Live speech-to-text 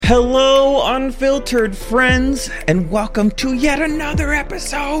Hello, unfiltered friends, and welcome to yet another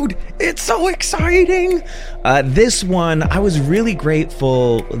episode. It's so exciting. This one, I was really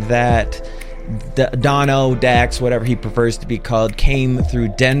grateful that Dono, Dax, whatever he prefers to be called, came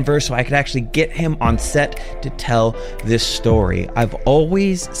through Denver so I could actually get him on set to tell this story. I've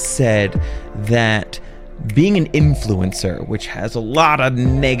always said that being an influencer, which has a lot of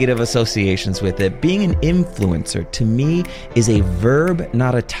negative associations with it, being an influencer to me is a verb,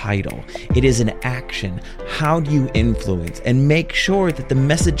 not a title. It is an action. How do you influence? And make sure that the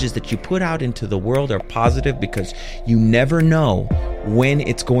messages that you put out into the world are positive, because you never know when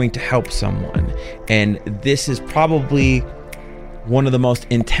it's going to help someone. And this is probably one of the most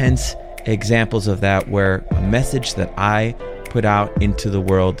intense examples of that, where a message that I put out into the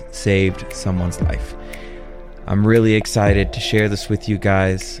world saved someone's life. I'm really excited to share this with you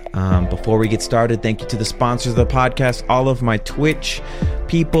guys. Before we get started, thank you to the sponsors of the podcast, all of my Twitch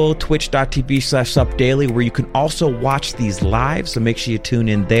people, twitch.tv/supdaily, where you can also watch these live, so make sure you tune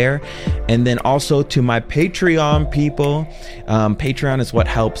in there. And then also to my Patreon people. Patreon is what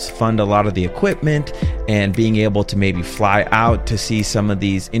helps fund a lot of the equipment and being able to maybe fly out to see some of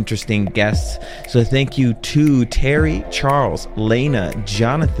these interesting guests. So thank you to Terry, Charles, Lena,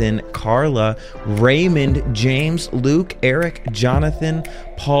 Jonathan, Carla, Raymond, James, Luke, Eric, Jonathan,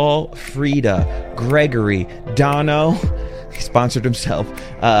 Paul, Frida, Gregory, Dono, he sponsored himself,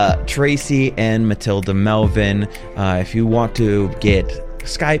 Tracy, and Matilda Melvin. If you want to get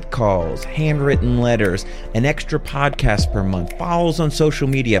Skype calls, handwritten letters, an extra podcast per month, follows on social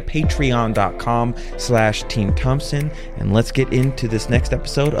media, patreon.com/Team Thompson. And let's get into this next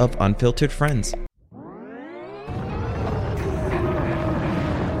episode of Unfiltered Friends.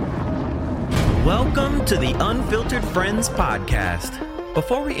 Welcome to the Unfiltered Friends podcast.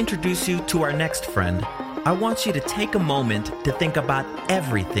 Before we introduce you to our next friend, I want you to take a moment to think about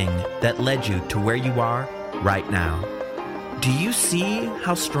everything that led you to where you are right now. Do you see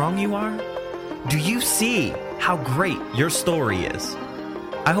how strong you are? Do you see how great your story is?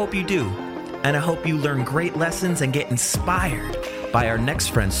 I hope you do, and I hope you learn great lessons and get inspired by our next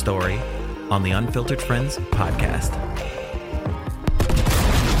friend's story on the Unfiltered Friends podcast.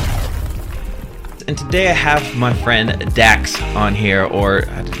 And today I have my friend Dax on here, or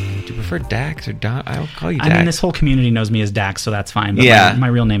do you prefer Dax or Don? I'll call you Dax. I mean, this whole community knows me as Dax, so that's fine. But yeah, my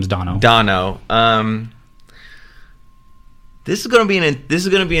real name's Dono. Dono. This is gonna be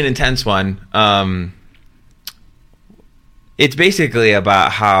an intense one. It's basically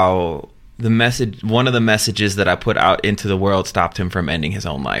about how one of the messages that I put out into the world stopped him from ending his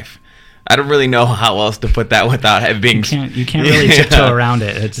own life. I don't really know how else to put that without it being... You can't really tiptoe around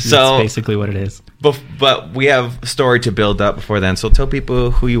it. It's basically what it is. But we have a story to build up before then. So tell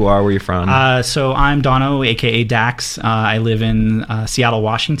people who you are, where you're from. So I'm Dono, a.k.a. Dax. I live in Seattle,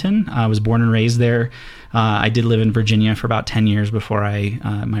 Washington. I was born and raised there. I did live in Virginia for about 10 years before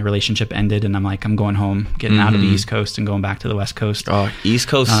my relationship ended, and I'm going home, getting out of the East Coast and going back to the West Coast. Oh, East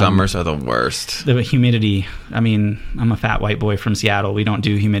Coast summers are the worst. The humidity. I mean, I'm a fat white boy from Seattle. We don't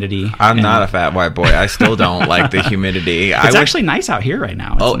do humidity. I'm not a fat white boy. I still don't like the humidity. It's actually nice out here right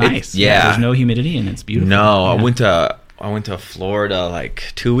now. It's nice. Yeah. There's no humidity, and it's beautiful. No, yeah. I went to Florida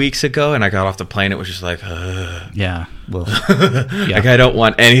like 2 weeks ago, and I got off the plane. It was just like, yeah. Well, yeah. Like I don't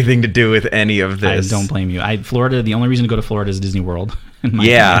want anything to do with any of this. I don't blame you. Florida. The only reason to go to Florida is Disney World.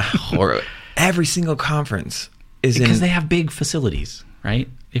 Or every single conference is because they have big facilities, right?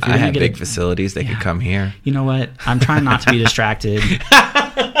 If I had big facilities, they could come here. You know what? I'm trying not to be distracted.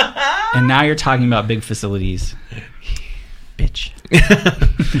 And now you're talking about big facilities. Bitch.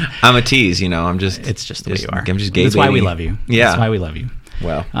 I'm a tease, I'm just... It's just the way you are. I'm just gay. That's why we love you. Yeah. That's why we love you.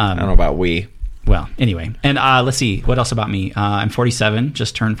 Well, I don't know about we. Well, anyway. And let's see. What else about me? I'm 47.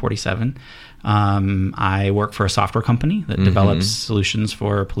 Just turned 47. I work for a software company that develops solutions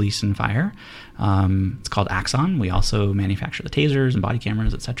for police and fire. It's called Axon. We also manufacture the tasers and body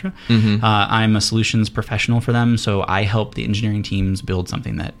cameras, etc. I'm a solutions professional for them, so I help the engineering teams build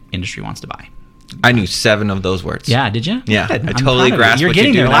something that industry wants to buy. I knew 7 of those words. Yeah, did you? Yeah, I totally grasped You're what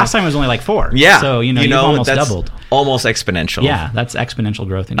getting you do there. now. Last time was only like 4. Yeah. So, you've almost doubled. Almost exponential. Yeah, that's exponential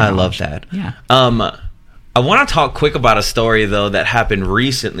growth in your knowledge. I love that. Yeah. I want to talk quick about a story, though, that happened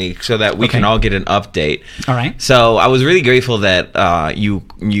recently so that we can all get an update. All right. So I was really grateful that you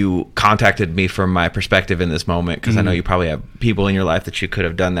contacted me from my perspective in this moment, because I know you probably have people in your life that you could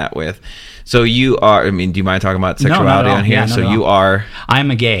have done that with. So you are, do you mind talking about sexuality on here? Yeah, you are...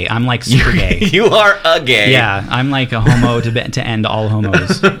 I'm a gay. I'm like super gay. You are a gay. Yeah, I'm like a homo to end all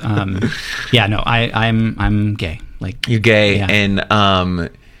homos. I'm gay. You're gay, and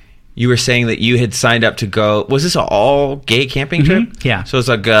you were saying that you had signed up to go. Was this an all gay camping trip? Yeah. So it's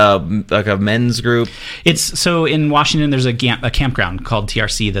like a men's group. So in Washington, there's a campground called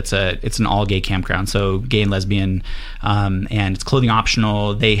TRC. It's an all gay campground. So gay and lesbian, and it's clothing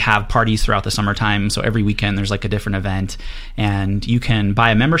optional. They have parties throughout the summertime. So every weekend there's like a different event, and you can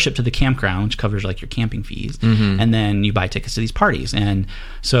buy a membership to the campground, which covers like your camping fees, and then you buy tickets to these parties. And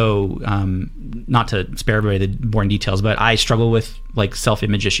so, not to spare everybody the boring details, but I struggle with like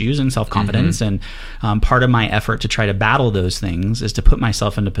self-image issues and self-confidence, and part of my effort to try to battle those things is to put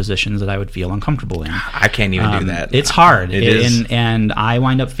myself into positions that I would feel uncomfortable in. I can't even do that. It's hard. It is. And I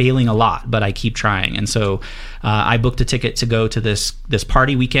wind up failing a lot, but I keep trying. And so I booked a ticket to go to this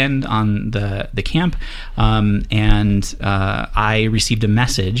party weekend on the camp, and I received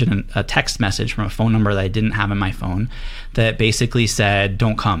a text message from a phone number that I didn't have in my phone that basically said,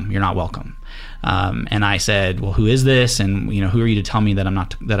 "Don't come. You're not welcome." And I said, "Well, who is this? And who are you to tell me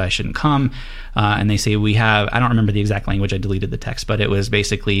that I shouldn't come?" And they say, I don't remember the exact language. I deleted the text, but it was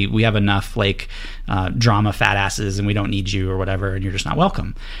basically, "We have enough like drama fat asses, and we don't need you or whatever, and you're just not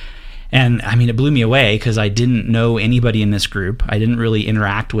welcome." And I mean, it blew me away because I didn't know anybody in this group. I didn't really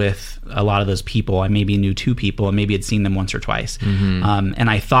interact with a lot of those people. I maybe knew 2 people and maybe had seen them once or twice. And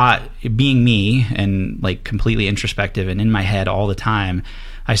I thought, being me and like completely introspective and in my head all the time,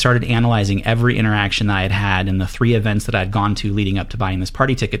 I started analyzing every interaction that I had had in the 3 events that I'd gone to leading up to buying this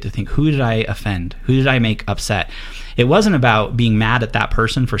party ticket to think, who did I offend? Who did I make upset? It wasn't about being mad at that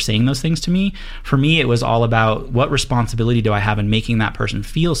person for saying those things to me. For me, it was all about what responsibility do I have in making that person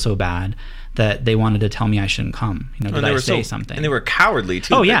feel so bad that they wanted to tell me I shouldn't come. Did I say something? And they were cowardly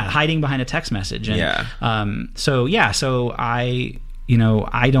too. Oh yeah, hiding behind a text message. And, so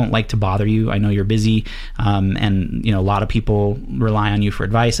I don't like to bother you. I know you're busy, and a lot of people rely on you for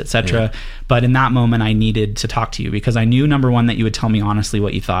advice, etc. Yeah. But in that moment, I needed to talk to you because I knew, number one, that you would tell me honestly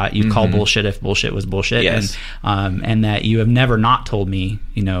what you thought. You'd call bullshit if bullshit was bullshit, yes. And that you have never not told me,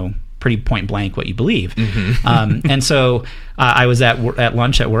 pretty point blank what you believe. And so I was at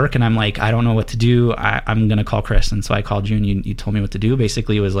lunch at work, and I'm like, I don't know what to do. I'm going to call Chris. And so I called you, and you told me what to do.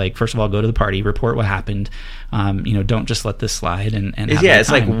 Basically, it was like, first of all, go to the party, report what happened. Don't just let this slide. And have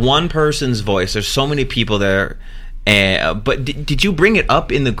it's like one person's voice. There's so many people there. But did you bring it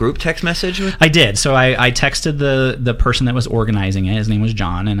up in the group text message? I did. So I texted the person that was organizing it. His name was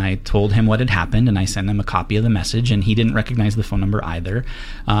John, and I told him what had happened, and I sent him a copy of the message, and he didn't recognize the phone number either.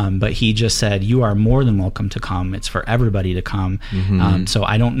 But he just said, "You are more than welcome to come. It's for everybody to come." So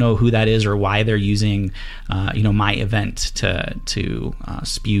I don't know who that is or why they're using, my event to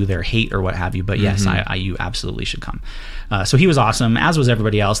spew their hate or what have you. But yes, you absolutely should come. So he was awesome, as was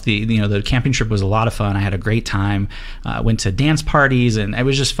everybody else. The camping trip was a lot of fun. I had a great time. Went to dance parties, and it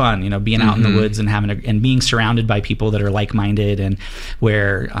was just fun, being out in the woods and and being surrounded by people that are like-minded, and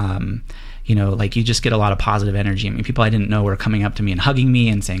where you just get a lot of positive energy. I mean, people I didn't know were coming up to me and hugging me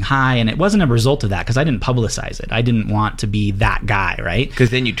and saying hi, and it wasn't a result of that because I didn't publicize it. I didn't want to be that guy, right? Because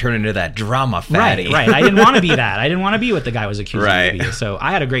then you turn into that drama fatty. Right. I didn't want to be that. I didn't want to be what the guy was accusing me to be. So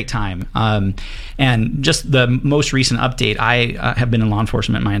I had a great time. And just the most recent update, I have been in law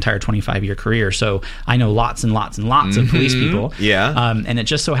enforcement my entire 25-year career, so I know lots and lots and lots of police people. Yeah. And it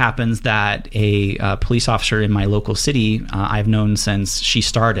just so happens that a police officer in my local city, I've known since she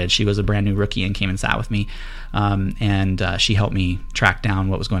started. She was a brand new rookie and came and sat with me, and she helped me track down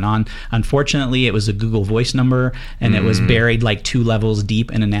what was going on. Unfortunately, it was a Google Voice number, and it was buried like 2 levels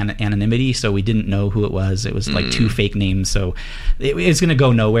deep in anonymity, so we didn't know who it was. It was like 2 fake names, so it's going to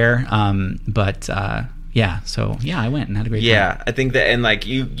go nowhere. I went and had a great time. Yeah, I think that, and like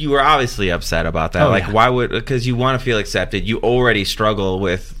you were obviously upset about that. Why would, because you want to feel accepted. You already struggle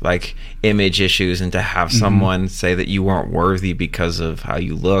with like image issues, and to have someone say that you weren't worthy because of how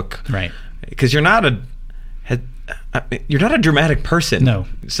you look, right? Because you're not a dramatic person. No,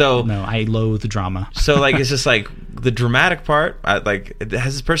 So I loathe drama. So like, it's just like the dramatic part. Has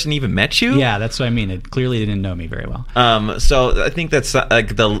this person even met you? Yeah, that's what I mean. It clearly didn't know me very well. So I think that's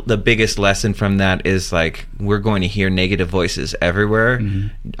like the biggest lesson from that is like, we're going to hear negative voices everywhere.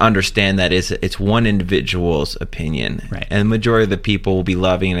 Understand that it's one individual's opinion, right? And the majority of the people will be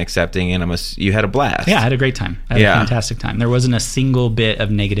loving and accepting. And you had a blast. Yeah, I had a great time. I had a fantastic time. There wasn't a single bit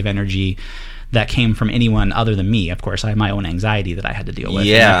of negative energy that came from anyone other than me. Of course, I had my own anxiety that I had to deal with.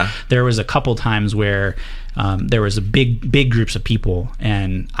 Yeah. And there was a couple times where there was a big groups of people,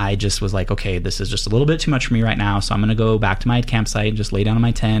 and I just was like, okay, this is just a little bit too much for me right now, so I'm going to go back to my campsite and just lay down in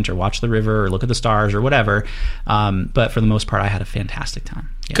my tent or watch the river or look at the stars or whatever. But for the most part, I had a fantastic time.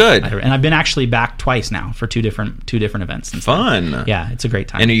 Yeah, Good. And I've been actually back twice now for two different events. Fun. Yeah, it's a great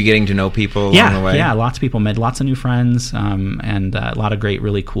time. And are you getting to know people along the way? Yeah, lots of people, made lots of new friends, and a lot of great,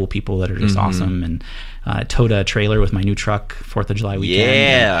 really cool people that are just awesome. And towed a trailer with my new truck 4th of July weekend.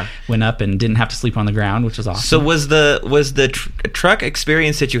 Yeah. Went up and didn't have to sleep on the ground, which was awesome. So was the truck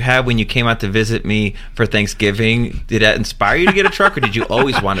experience that you had when you came out to visit me for Thanksgiving, did that inspire you to get a truck, or did you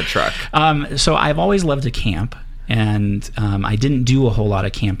always want a truck? So I've always loved to camp. And I didn't do a whole lot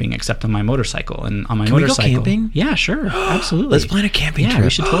of camping except on my motorcycle. And on my motorcycle, we go camping? Yeah, sure, absolutely. Let's plan a camping trip. Yeah, we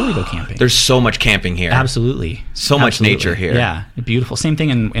should totally go camping. There's so much camping here. Absolutely, Much nature here. Yeah, beautiful. Same thing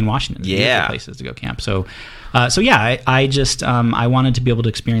in Washington. Yeah, places to go camp. So yeah, I just I wanted to be able to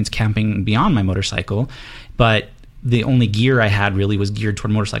experience camping beyond my motorcycle, but the only gear I had really was geared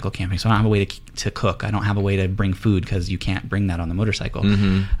toward motorcycle camping. So I don't have a way to cook. I don't have a way to bring food because you can't bring that on the motorcycle.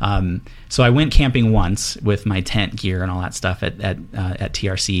 So I went camping once with my tent gear and all that stuff at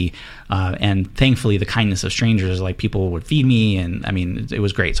TRC. And thankfully the kindness of strangers, like people would feed me, and I mean, it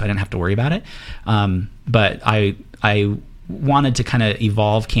was great. So I didn't have to worry about it. But I wanted to kind of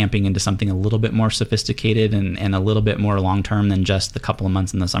evolve camping into something a little bit more sophisticated and a little bit more long-term than just the couple of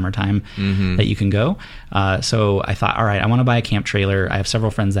months in the summertime that you can go. So I thought, all right, I want to buy a camp trailer. I have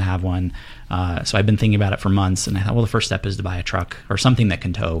several friends that have one. So I've been thinking about it for months, and I thought, well, the first step is to buy a truck or something that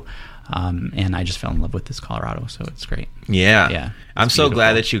can tow. And I just fell in love with this Colorado, so it's great. Yeah. I'm so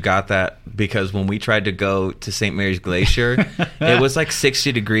glad that you got that, because when we tried to go to St. Mary's Glacier, it was like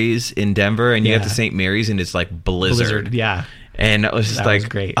 60 degrees in Denver, and you get to St. Mary's and it's like blizzard. Yeah. And it was just was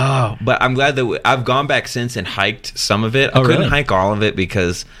great. Oh, but I'm glad that I've gone back since and hiked some of it. I couldn't hike all of it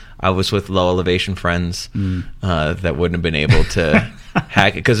because I was with low elevation friends that wouldn't have been able to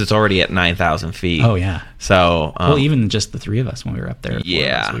hack it, because it's already at 9,000 feet. Oh yeah. So well, even just the three of us when we were up there.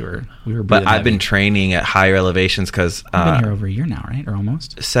 Yeah. We were. But I've been training at higher elevations because I've been here over a year now, right? Or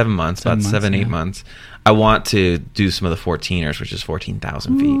almost 7 months, about 8 months. I want to do some of the 14ers, which is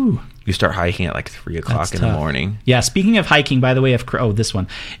 14,000 feet. You start hiking at like 3 o'clock in the morning. Yeah. Speaking of hiking, by the way, if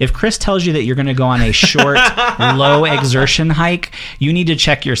Chris tells you that you're going to go on a short, low exertion hike, you need to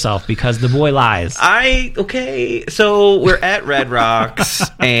check yourself, because the boy lies. So we're at Red Rocks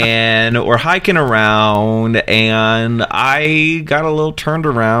and we're hiking around, and I got a little turned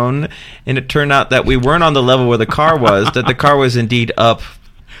around, and it turned out that we weren't on the level where the car was, that the car was indeed up.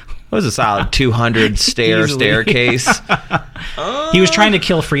 It was a solid 200 staircase. He was trying to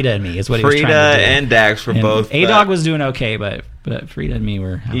kill Frida and me, is what he was trying to do. Frida and Dax were both. A-Dog was doing okay, but Frida and me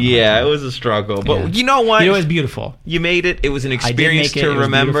were. It was a struggle. But you know what? It was beautiful. You made it. It was an experience to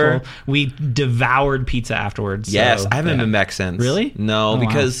remember. We devoured pizza afterwards. Yes, I haven't been back since. Really? No,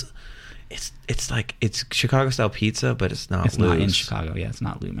 because it's Chicago style pizza, but it's not. It's not in Chicago. Yeah, it's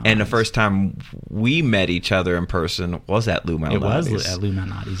not Lou Malnati's. And the first time we met each other in person was at Lou Malnati's. It was at Lou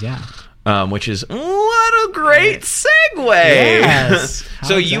Malnati's, yeah. Which is what a great segue. Yes.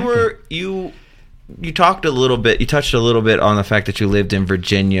 So you talked a little bit. You touched a little bit on the fact that you lived in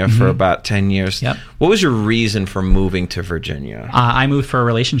Virginia for about 10 years. Yep. What was your reason for moving to Virginia? I moved for a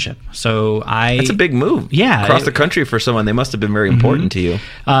relationship. That's a big move. Yeah. Across the country for someone. They must have been very important to you.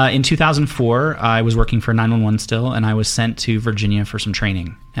 In 2004, I was working for 911 still, and I was sent to Virginia for some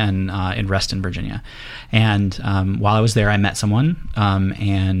training in Reston, Virginia. And while I was there, I met someone,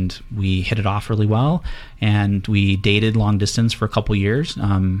 and we hit it off really well. And we dated long distance for a couple years.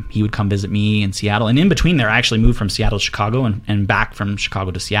 He would come visit me in Seattle, and in between there, I actually moved from Seattle to Chicago and back from Chicago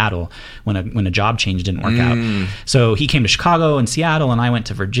to Seattle when a job change didn't work out. So he came to Chicago and Seattle, and I went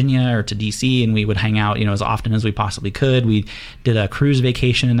to Virginia or to DC, and we would hang out, as often as we possibly could. We did a cruise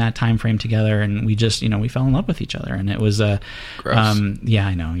vacation in that time frame together, and we just, we fell in love with each other, and it was yeah,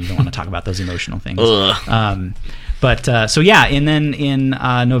 I know you don't want to talk about those emotional things. And then in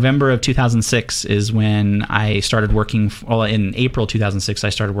November of 2006 is when I started working. In April 2006, I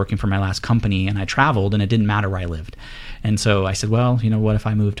started working for my last company, and I traveled, and it didn't matter where I lived. And so I said, well, what if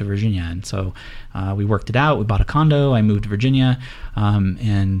I moved to Virginia? And so we worked it out. We bought a condo. I moved to Virginia,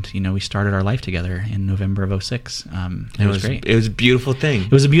 and we started our life together in November of 2006. It was great. It was a beautiful thing.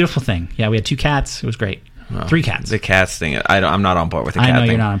 It was a beautiful thing. Yeah, we had 2 cats. It was great. 3 cats. The cats thing. I'm not on board with the cat thing. I know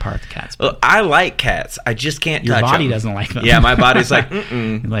you're not on par with the cats. Well, I like cats. I just can't touch them. Your body doesn't like them. Yeah, my body's like,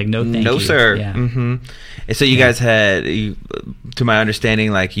 mm-mm. Like, no thank you. No, sir. Yeah. Mm-hmm. And so you guys had, to my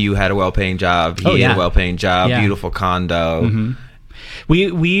understanding, like you had a well-paying job. He had a well-paying job. Yeah. Beautiful condo.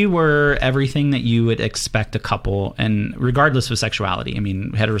 We were everything that you would expect a couple, and regardless of sexuality. I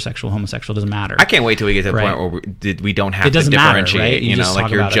mean, heterosexual, homosexual, doesn't matter. I can't wait till we get to the Right. point where we don't have It to doesn't matter, differentiate. right? You know, just like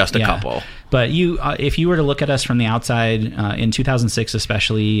talk you're about just it. a Yeah. couple. But if you were to look at us from the outside in 2006,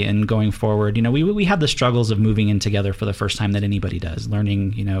 especially, and going forward, you know, we had the struggles of moving in together for the first time that anybody does.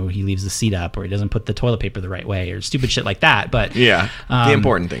 Learning, you know, he leaves the seat up, or he doesn't put the toilet paper the right way, or stupid shit like that. But Yeah, the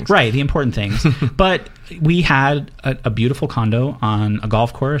important things. Right, the important things. But we had a beautiful condo on a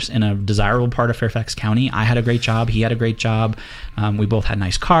golf course in a desirable part of Fairfax County. I had a great job. He had a great job. We both had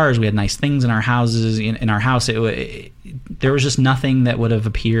nice cars. We had nice things in our houses. In our house, there was just nothing that would have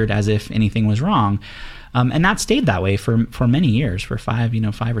appeared as if anything was wrong. And that stayed that way for many years, for 5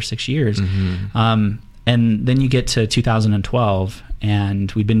 or 6 years. And then you get to 2012,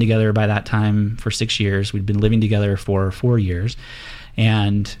 and we'd been together by that time for 6 years. We'd been living together for 4 years.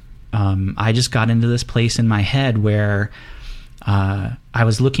 And I just got into this place in my head where I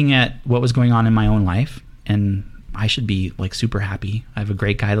was looking at what was going on in my own life, and I should be like super happy. I have a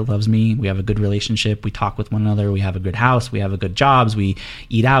great guy that loves me. We have a good relationship. We talk with one another. We have a good house. We have a good jobs. We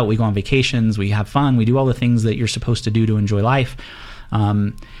eat out. We go on vacations. We have fun. We do all the things that you're supposed to do to enjoy life.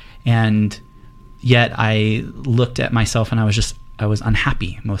 And yet I looked at myself and I was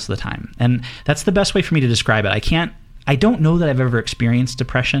unhappy most of the time. And that's the best way for me to describe it. I don't know that I've ever experienced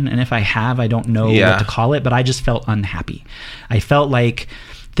depression, and if I have, I don't know what to call it, but I just felt unhappy. I felt like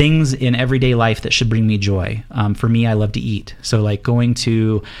things in everyday life that should bring me joy. For me, I love to eat. So like going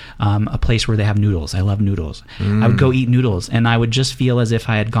to a place where they have noodles. I love noodles. I would go eat noodles, and I would just feel as if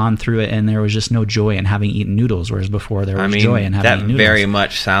I had gone through it and there was just no joy in having eaten noodles, whereas before there was joy in having eaten noodles. That very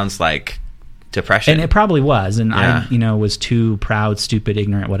much sounds like depression. And it probably was. And I, was too proud, stupid,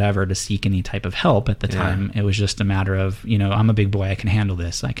 ignorant, whatever, to seek any type of help at the time. It was just a matter of, I'm a big boy. I can handle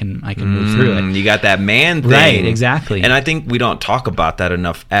this. I can move through it. You got that man thing. Right, exactly. And I think we don't talk about that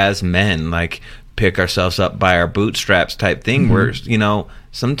enough as men, like pick ourselves up by our bootstraps type thing, where,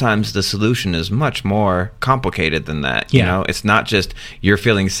 sometimes the solution is much more complicated than that. You know, it's not just you're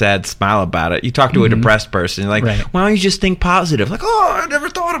feeling sad, smile about it. You talk to a depressed person, you're like, why don't you just think positive? Like, oh, I never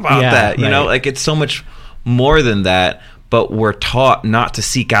thought about that. You know, like it's so much more than that. But we're taught not to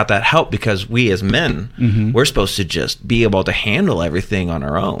seek out that help because we as men, we're supposed to just be able to handle everything on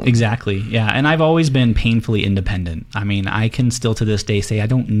our own. Exactly. Yeah. And I've always been painfully independent. I mean, I can still to this day say I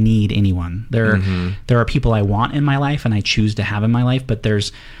don't need anyone. There are people I want in my life and I choose to have in my life, but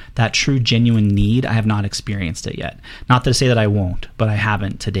there's that true genuine need. I have not experienced it yet. Not to say that I won't, but I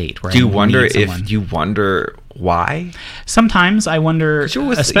haven't to date. Do you wonder why? Sometimes I wonder,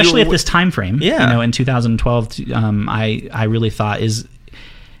 especially at this time frame. In 2012, I really thought is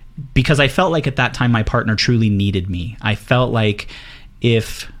because I felt like at that time my partner truly needed me. I felt like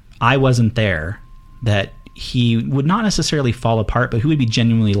if I wasn't there, that he would not necessarily fall apart, but he would be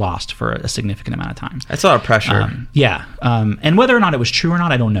genuinely lost for a significant amount of time. That's a lot of pressure. And whether or not it was true or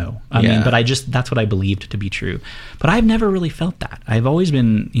not, I don't know. I mean, but that's what I believed to be true. But I've never really felt that. I've always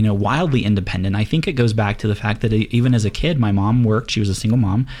been, wildly independent. I think it goes back to the fact that even as a kid, my mom worked. She was a single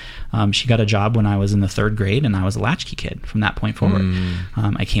mom. She got a job when I was in the 3rd grade, and I was a latchkey kid from that point forward.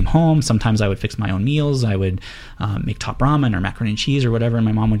 I came home. Sometimes I would fix my own meals. I would make top ramen or macaroni and cheese or whatever, and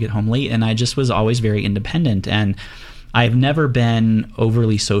my mom would get home late. And I just was always very independent. And I've never been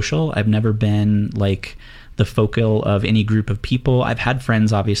overly social. I've never been like the focal of any group of people. I've had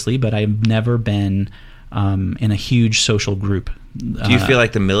friends, obviously, but I've never been in a huge social group. Do you feel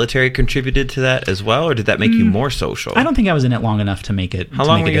like the military contributed to that as well, or did that make you more social? I don't think I was in it long enough to make it. How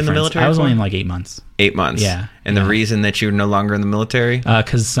long were you in the military? I was only in like 8 months. 8 months. Yeah. And the reason that you're no longer in the military?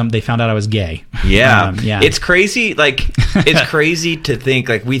 Because they found out I was gay. Yeah. It's crazy. Like, it's crazy to think,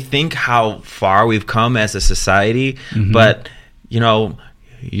 like, we think how far we've come as a society, but,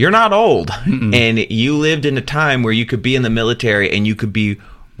 you're not old. And you lived in a time where you could be in the military and you could be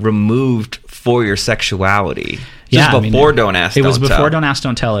removed for your sexuality. Before Don't Ask, Don't Tell. It was before Don't Ask,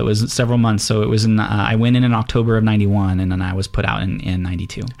 Don't Tell. It was several months. So it was I went in October of 91, and then I was put out in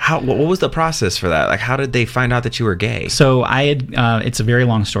 92. What was the process for that? Like, how did they find out that you were gay? So I had, it's a very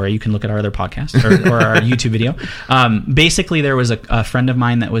long story. You can look at our other podcast or our YouTube video. Basically, there was a friend of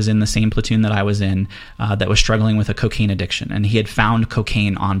mine that was in the same platoon that I was in that was struggling with a cocaine addiction. And he had found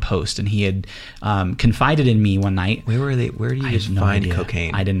cocaine on post, and he had confided in me one night. Where do you just find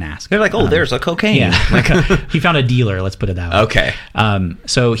cocaine? I didn't ask. They're like, there's a cocaine. Yeah. He found a dealer, let's put it that way. Okay.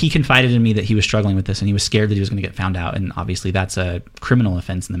 So he confided in me that he was struggling with this, and he was scared that he was going to get found out. And obviously that's a criminal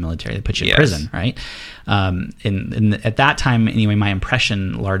offense in the military. They put you in prison, right? And at that time, anyway, my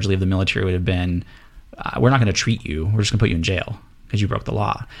impression largely of the military would have been, we're not going to treat you. We're just going to put you in jail. because you broke the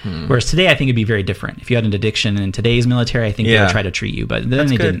law. Whereas today, I think it'd be very different. If you had an addiction in today's military, I think they would try to treat you, but then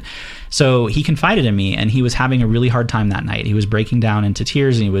they didn't. So he confided in me, and he was having a really hard time that night. He was breaking down into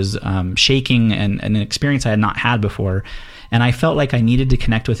tears, and he was shaking, and an experience I had not had before. And I felt like I needed to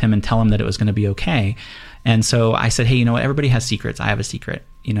connect with him and tell him that it was going to be okay. And so I said, hey, you know what? Everybody has secrets. I have a secret,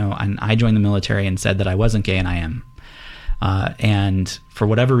 you know, and I joined the military and said that I wasn't gay, and I am. And for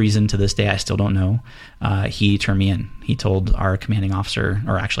whatever reason, to this day, I still don't know, he turned me in. He told our commanding officer,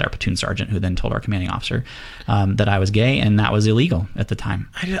 or actually our platoon sergeant, who then told our commanding officer that I was gay, and that was illegal at the time.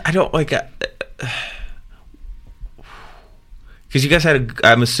 I don't like... Because you guys had,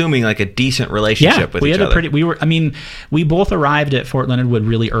 I'm assuming, like a decent relationship with each other. We both arrived at Fort Leonard Wood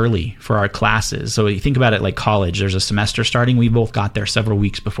really early for our classes. So you think about it like college. There's a semester starting. We both got there several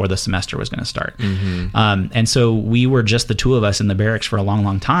weeks before the semester was going to start. And so we were just the two of us in the barracks for a long,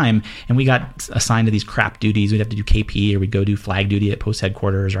 long time. And we got assigned to these crap duties. We'd have to do KP, or we'd go do flag duty at post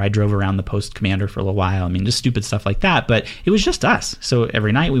headquarters, or I drove around the post commander for a little while. I mean, just stupid stuff like that. But it was just us. So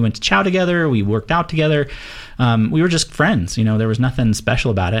every night we went to chow together. We worked out together. We were just friends, you know, there was nothing special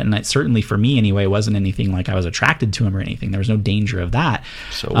about it. And it certainly for me anyway, wasn't anything like I was attracted to him or anything. There was no danger of that.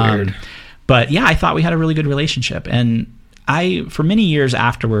 So weird. But yeah, I thought we had a really good relationship. And for many years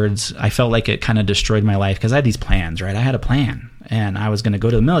afterwards, I felt like it kind of destroyed my life because I had these plans, right? I had a plan, and I was going to go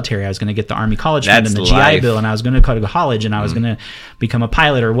to the military. I was going to get the Army College Fund and the GI Bill, and I was going to go to college, and I was going to become a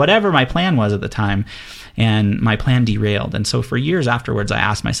pilot, or whatever my plan was at the time. And my plan derailed. And so for years afterwards, I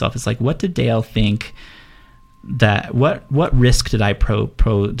asked myself, it's like, what did Dale think that what risk did I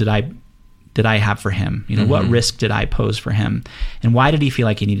did I have for him? You know, what risk did I pose for him, and why did he feel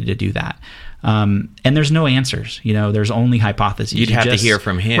like he needed to do that? And there's no answers. You know, there's only hypotheses. You'd have to hear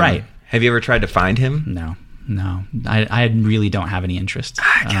from him, right? Have you ever tried to find him? No. I really don't have any interest.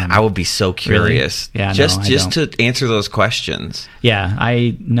 I would be so curious. Really? Yeah, just to answer those questions. Yeah,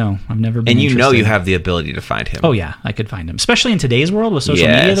 I've never been. And you interested. know, you have the ability to find him. Oh yeah, I could find him, especially in today's world with social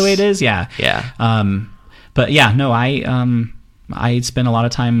media the way it is. Yeah. But yeah, no, I spent a lot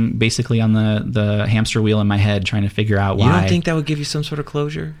of time basically on the hamster wheel in my head trying to figure out why. You don't think that would give you some sort of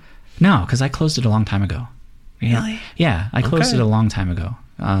closure? No, because I closed it a long time ago. Really? Yeah, I closed it a long time ago.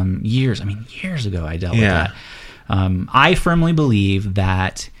 Years ago I dealt with that. I firmly believe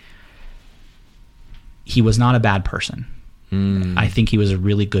that he was not a bad person. I think he was a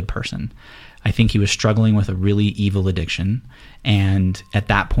really good person. I think he was struggling with a really evil addiction. And at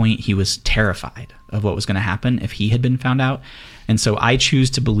that point, he was terrified of what was going to happen if he had been found out. And so I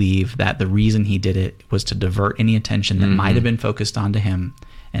choose to believe that the reason he did it was to divert any attention that might have been focused onto him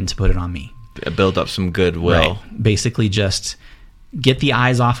and to put it on me. Build up some goodwill. Right. Basically just get the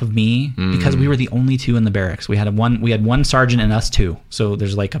eyes off of me, because we were the only two in the barracks. We had one sergeant and us two. So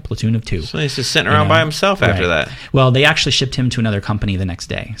there's like a platoon of two. So he's just sitting around by himself after that. Well, they actually shipped him to another company the next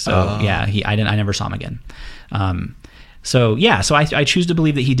day. So I never saw him again. So I choose to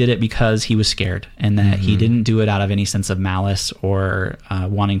believe that he did it because he was scared, and that he didn't do it out of any sense of malice or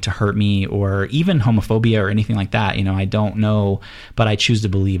wanting to hurt me or even homophobia or anything like that. You know, I don't know, but I choose to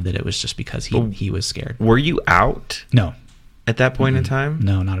believe that it was just because he was scared. Were you out? No. At that point in time?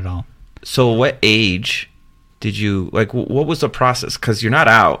 No, not at all. So what age did you, like, what was the process? Because you're not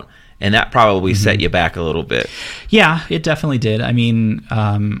out, and that probably set you back a little bit. Yeah, it definitely did. I mean,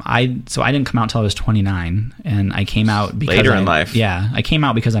 I didn't come out until I was 29, and I came out because later in life. Yeah, I came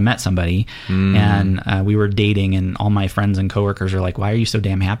out because I met somebody, and we were dating, and all my friends and coworkers are like, "Why are you so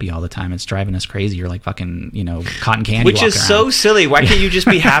damn happy all the time? It's driving us crazy. You're like fucking, cotton candy." Which is so silly. Why can't you just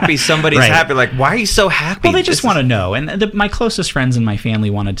be happy somebody's happy? Like, why are you so happy? Well, they just want to know, and my closest friends in my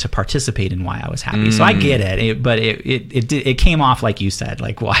family wanted to participate in why I was happy. So I get it, but it came off like you said,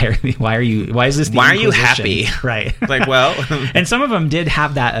 like why are is this? Why are you happy? Right. Like, well, and some of them did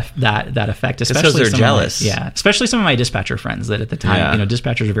have that effect, especially because they're jealous. Especially some of my dispatcher friends that at the time,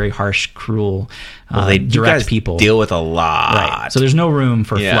 dispatchers are very harsh, cruel, direct you guys people. Deal with a lot. Right. So there's no room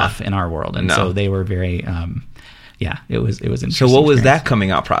for fluff in our world, and so they were very. It was interesting. So what was that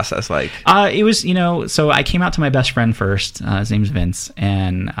coming out process like? It was, so I came out to my best friend first. His name's Vince,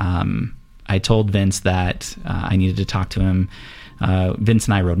 and I told Vince that I needed to talk to him. Vince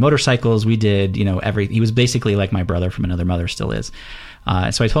and I rode motorcycles. We did, he was basically like my brother from another mother, still is.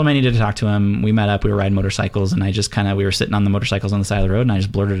 So I told him I needed to talk to him. We met up, we were riding motorcycles, and I just we were sitting on the motorcycles on the side of the road, and I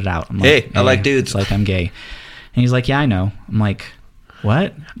just blurted it out. I'm like, hey, I like dudes. Like, I'm gay. And he's like, yeah, I know. I'm like,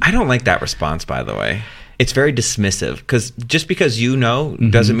 what? I don't like that response, by the way. It's very dismissive, because just because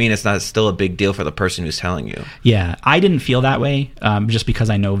doesn't mean it's not still a big deal for the person who's telling you. Yeah, I didn't feel that way just because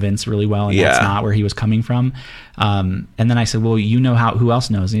I know Vince really well, and that's not where he was coming from. And then I said, well, who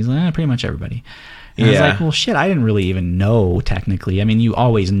else knows? And he's like, pretty much everybody. And I was Yeah. like, well, shit, I didn't really even know technically. I mean, you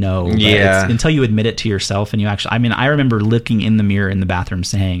always know. But Yeah. it's until you admit it to yourself and you actually, I mean, I remember looking in the mirror in the bathroom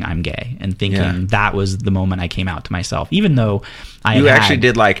saying I'm gay and thinking that was the moment I came out to myself, even though You actually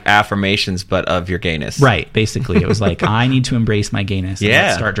did like affirmations, but of your gayness. Right. Basically, it was like, I need to embrace my gayness and Yeah.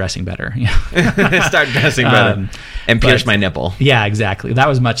 let's start dressing better. Yeah. Start dressing better. And pierce my nipple. Yeah, exactly. That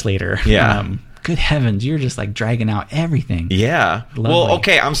was much later. Yeah. Good heavens, you're just like dragging out everything. Yeah. Lovely. Well,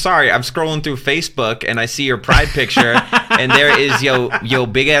 okay, I'm sorry. I'm scrolling through Facebook and I see your pride picture and there is yo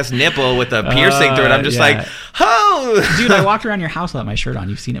big ass nipple with a piercing through it. I'm just like, oh, Dude, I walked around your house without my shirt on.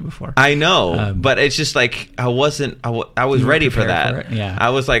 You've seen it before. I know, but it's just like I was ready for that. prepared for it? Yeah. I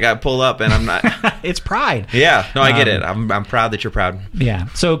was like, I pull up and I'm not. It's pride. Yeah, no, I get it. I'm proud that you're proud. Yeah.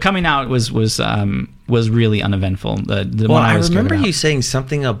 So coming out was really uneventful. The Well, one I I was scared remember about. you saying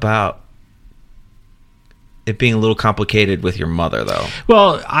something about it being a little complicated with your mother, though.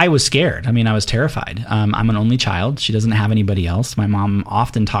 Well, I was scared. I mean, I was terrified. I'm an only child. She doesn't have anybody else. My mom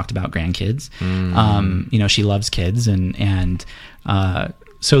often talked about grandkids. You know, she loves kids, and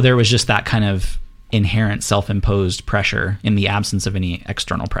so there was just that kind of inherent self-imposed pressure in the absence of any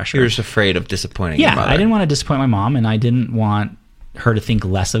external pressure. You were just afraid of disappointing your Yeah, mother. I didn't want to disappoint my mom, and I didn't want her to think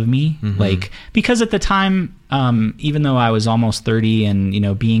less of me. Like, because at the time, even though I was almost 30 and, you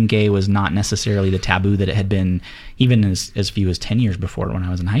know, being gay was not necessarily the taboo that it had been even as few as 10 years before when I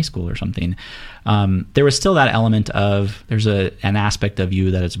was in high school or something, there was still that element of there's an aspect of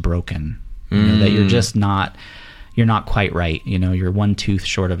you that it's broken, you know, that you're just not, you're not quite right. You know, you're one tooth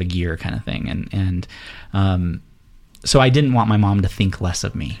short of a gear kind of thing. And so I didn't want my mom to think less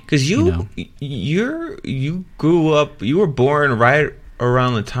of me. Because you grew up, you were born right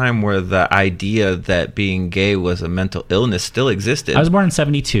around the time where the idea that being gay was a mental illness still existed. I was born in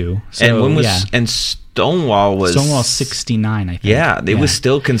 72. So, and when was yeah. and Stonewall was 69, I think. Yeah, it was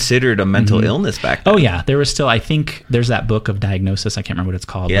still considered a mental illness back then. Oh yeah, there was still, I think there's that book of diagnosis, I can't remember what it's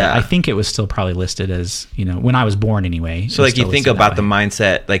called. Yeah. But I think it was still probably listed as, you know, when I was born anyway. So like you think about the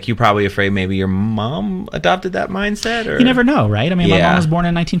mindset, like you're probably afraid maybe your mom adopted that mindset, or you never know, right? I mean, my Yeah. mom was born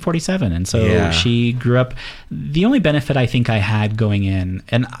in 1947, and so Yeah. she grew up. The only benefit I think I had going in,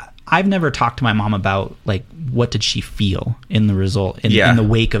 and I've never talked to my mom about like what did she feel in the result in the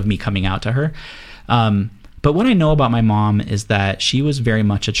wake of me coming out to her. But what I know about my mom is that she was very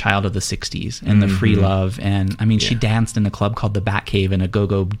much a child of the 60s and the free love. And I mean, she danced in a club called the Bat Cave in a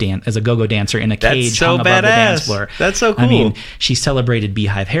go-go dancer in a cage so hung above the dance badass. floor. That's so cool. I mean, she celebrated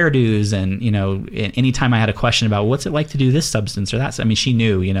beehive hairdos, and, you know, anytime I had a question about what's it like to do this substance or that, I mean, she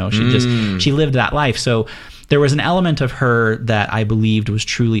knew, you know, she lived that life. So there was an element of her that I believed was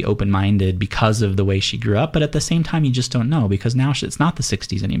truly open-minded because of the way she grew up. But at the same time, you just don't know, because now it's not the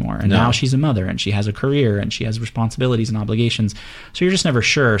 60s anymore. And now she's a mother and she has a career and she has responsibilities and obligations. So you're just never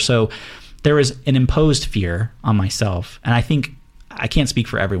sure. So there was an imposed fear on myself. And I think, I can't speak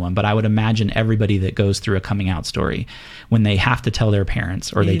for everyone, but I would imagine everybody that goes through a coming out story, when they have to tell their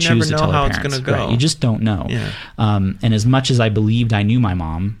parents or they choose to tell their parents, it's gonna go. right, you just don't know. Yeah. And as much as I believed I knew my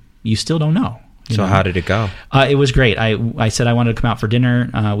mom, you still don't know. So how did it go? It was great. I said I wanted to come out for dinner.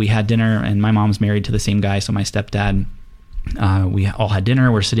 We had dinner, and my mom's married to the same guy, so my stepdad, we all had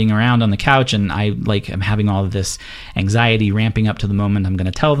dinner. We're sitting around on the couch, and I am having all of this anxiety ramping up to the moment I'm going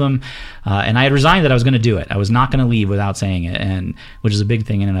to tell them. And I had resigned that I was going to do it. I was not going to leave without saying it, and which is a big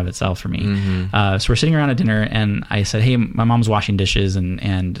thing in and of itself for me. So we're sitting around at dinner, and I said, "Hey, my mom's washing dishes," and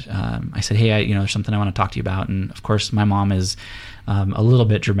I said, "Hey, there's something I want to talk to you about." And of course, my mom is a little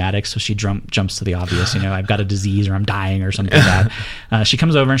bit dramatic, so she jumps to the obvious. I've got a disease or I'm dying or something like that. She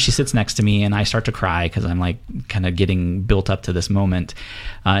comes over and she sits next to me, and I start to cry because I'm like kind of getting built up to this moment.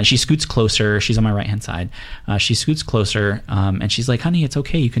 And she scoots closer. She's on my right hand side. She scoots closer, and she's like, "Honey, it's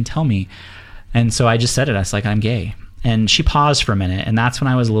okay. You can tell me." And so I just said it. I was like, "I'm gay." And she paused for a minute, and that's when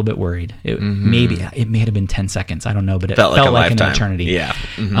I was a little bit worried. Maybe it may have been 10 seconds. I don't know, but it felt like an eternity. Yeah.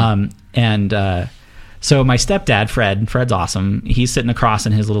 So my stepdad, Fred's awesome. He's sitting across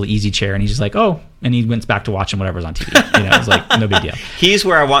in his little easy chair, and he's just like, "Oh," and he went back to watching whatever's on TV. It was like no big deal. He's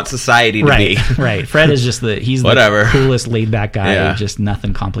where I want society to be. Right. Fred is just he's Whatever. the coolest laid back guy. Yeah. Just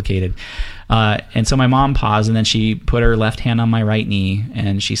nothing complicated. And so my mom paused, and then she put her left hand on my right knee,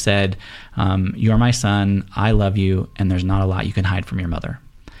 and she said, "You're my son. I love you, and there's not a lot you can hide from your mother."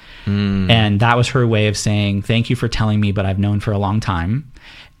 And that was her way of saying, "Thank you for telling me, but I've known for a long time."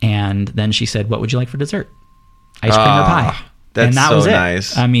 And then she said, "What would you like for dessert? Ice cream or pie?" That's and that so was it.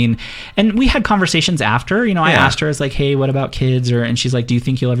 nice. I mean, and we had conversations after. I asked her, I was like, "Hey, what about kids?" And she's like, "Do you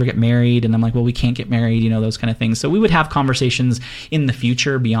think you'll ever get married?" And I'm like, "Well, we can't get married," those kind of things. So we would have conversations in the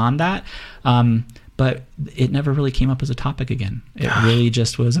future beyond that. But but it never really came up as a topic again. It really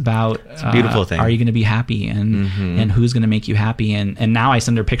just was about it's a beautiful thing. Are you going to be happy, and who's going to make you happy? And now I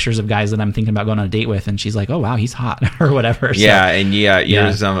send her pictures of guys that I'm thinking about going on a date with, and she's like, oh wow, he's hot or whatever.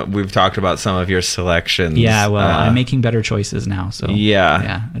 Yours, we've talked about some of your selections. Yeah, well, I'm making better choices now, so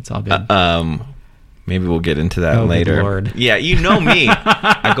yeah, it's all good. Maybe we'll get into that later. Good Lord. Yeah, you know me.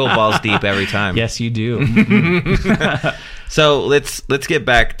 I go balls deep every time. Yes, you do. So let's get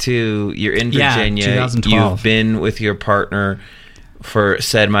back to you're in Virginia. 2012. You've been with your partner for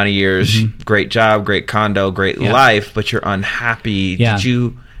said amount of years. Great job, great condo, great life, but you're unhappy. Yeah. Did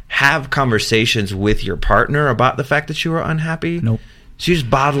you have conversations with your partner about the fact that you were unhappy? Nope. So you just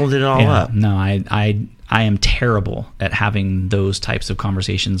bottled it all up. No, I am terrible at having those types of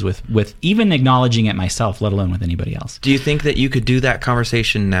conversations with even acknowledging it myself, let alone with anybody else. Do you think that you could do that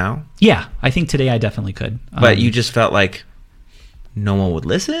conversation now? Yeah, I think today I definitely could. But you just felt like no one would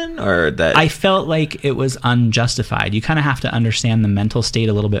listen, or that I felt like it was unjustified. You kind of have to understand the mental state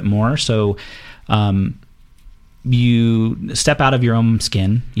a little bit more. So you step out of your own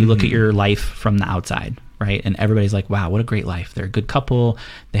skin. You look at your life from the outside, right? And everybody's like, wow, what a great life. They're a good couple.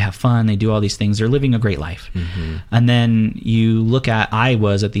 They have fun. They do all these things. They're living a great life. And then you look at, I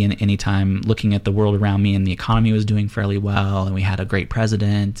was at the any time looking at the world around me, and the economy was doing fairly well, and we had a great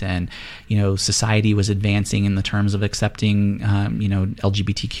president, and, you know, society was advancing in the terms of accepting,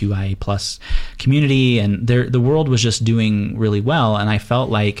 LGBTQIA plus community, and the world was just doing really well. And I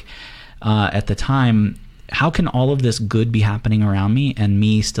felt like at the time, how can all of this good be happening around me and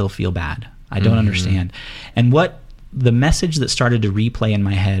me still feel bad? I don't understand. And what the message that started to replay in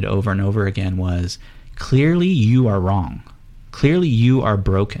my head over and over again was, clearly you are wrong. Clearly you are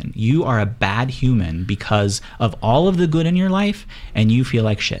broken. You are a bad human because of all of the good in your life, and you feel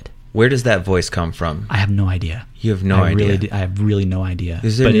like shit. Where does that voice come from? I have no idea. You have no idea. I have really no idea.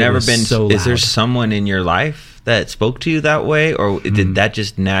 Is there someone in your life that spoke to you that way, or did that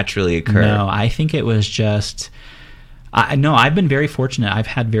just naturally occur? No, I think it was just... I've been very fortunate. I've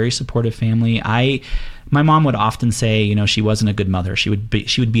had very supportive family. My mom would often say, you know, she wasn't a good mother. She would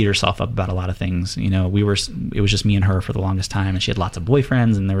beat herself up about a lot of things. You know, it was just me and her for the longest time, and she had lots of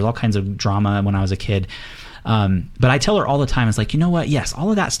boyfriends, and there was all kinds of drama when I was a kid. But I tell her all the time, it's like, you know what? Yes,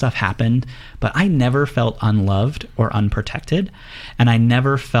 all of that stuff happened, but I never felt unloved or unprotected, and I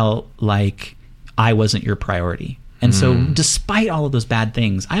never felt like I wasn't your priority. And so, despite all of those bad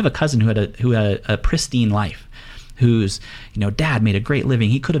things, I have a cousin who had a pristine life, whose, you know, dad made a great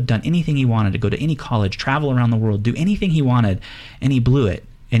living. He could have done anything he wanted, to go to any college, travel around the world, do anything he wanted, and he blew it.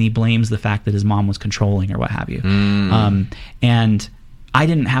 And he blames the fact that his mom was controlling or what have you. And I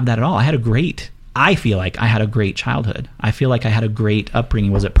didn't have that at all. I feel like I had a great childhood. I feel like I had a great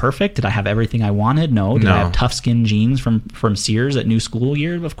upbringing. Was it perfect? Did I have everything I wanted? No. Did I have tough skin jeans from Sears at new school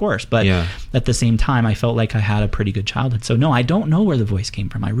year? Of course. But at the same time, I felt like I had a pretty good childhood. So no, I don't know where the voice came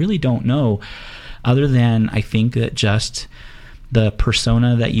from. I really don't know. Other than I think that just the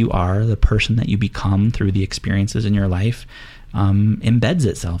persona that you are, the person that you become through the experiences in your life, embeds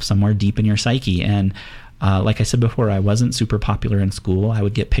itself somewhere deep in your psyche. And like I said before, I wasn't super popular in school. I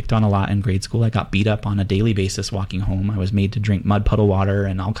would get picked on a lot in grade school. I got beat up on a daily basis walking home. I was made to drink mud puddle water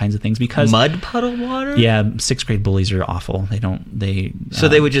and all kinds of things because... Mud puddle water? Yeah, 6th grade bullies are awful. So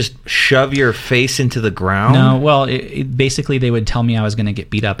they would just shove your face into the ground? No, well, basically they would tell me I was going to get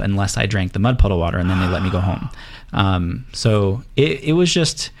beat up unless I drank the mud puddle water, and then they let me go home. So it was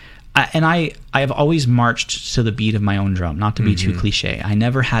just... And I have always marched to the beat of my own drum, not to be too cliche. I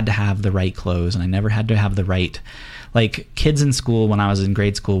never had to have the right clothes, and I never had to have the right... Like, kids in school, when I was in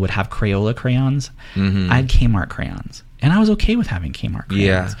grade school, would have Crayola crayons. I had Kmart crayons, and I was okay with having Kmart crayons.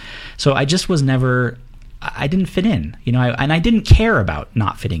 Yeah. So I just was never... I didn't fit in, you know, and I didn't care about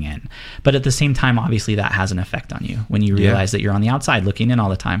not fitting in. But at the same time, obviously, that has an effect on you when you realize that you're on the outside looking in all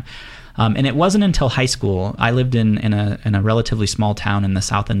the time. And it wasn't until high school. I lived in a relatively small town in the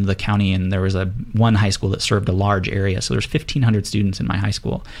south end of the county, and there was one high school that served a large area. So there's 1,500 students in my high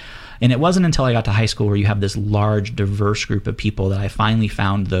school. And it wasn't until I got to high school where you have this large, diverse group of people that I finally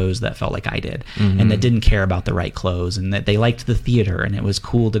found those that felt like I did, and that didn't care about the right clothes, and that they liked the theater, and it was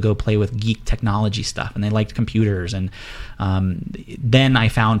cool to go play with geek technology stuff, and they liked computers. And then I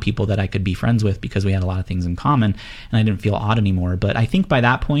found people that I could be friends with because we had a lot of things in common, and I didn't feel odd anymore. But I think by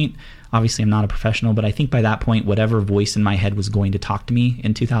that point, obviously I'm not a professional, but I think by that point, whatever voice in my head was going to talk to me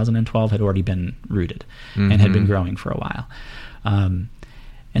in 2012 had already been rooted and had been growing for a while.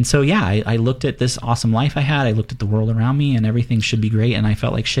 And so, yeah, I looked at this awesome life I had. I looked at the world around me, and everything should be great, and I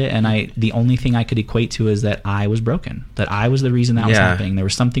felt like shit. And the only thing I could equate to is that I was broken, that I was the reason that was happening. There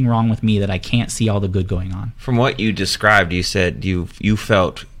was something wrong with me, that I can't see all the good going on. From what you described, you said you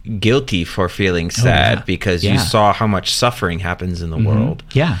felt guilty for feeling sad yeah. because Yeah. you saw how much suffering happens in the world.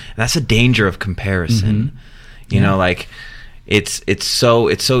 Yeah. And that's a danger of comparison. You know, like it's so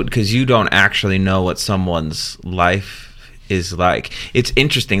because you don't actually know what someone's life is like. It's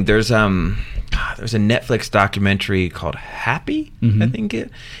interesting. There's a Netflix documentary called Happy, I think it,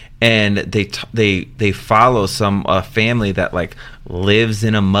 and they follow a family that like lives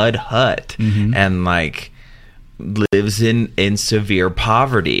in a mud hut and like lives in severe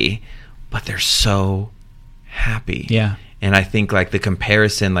poverty, but they're so happy. Yeah. And I think like the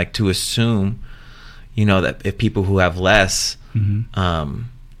comparison, like to assume, you know, that if people who have less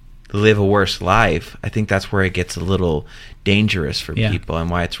live a worse life, I think that's where it gets a little dangerous for people, and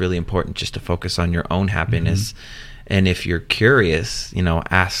why it's really important just to focus on your own happiness. And if you're curious, you know,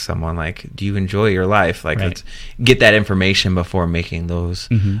 ask someone like, do you enjoy your life? Like, let's get that information before making those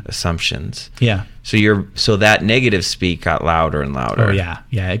assumptions. Yeah. So that negative speak got louder and louder. Oh yeah.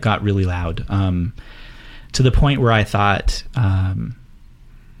 Yeah. It got really loud. To the point where I thought,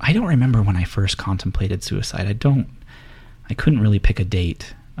 I don't remember when I first contemplated suicide. I couldn't really pick a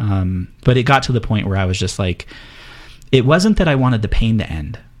date. But it got to the point where I was just like, it wasn't that I wanted the pain to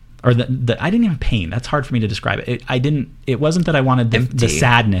end, or that I didn't even pain. That's hard for me to describe it. It wasn't that I wanted the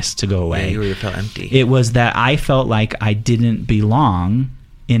sadness to go away. Yeah, you felt empty. It was that I felt like I didn't belong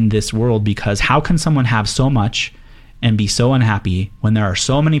in this world, because how can someone have so much and be so unhappy when there are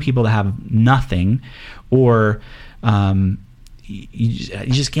so many people that have nothing, or you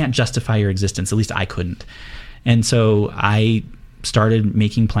just can't justify your existence. At least I couldn't. And so I started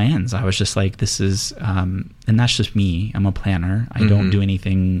making plans. I was just like, this is, and that's just me. I'm a planner. I don't do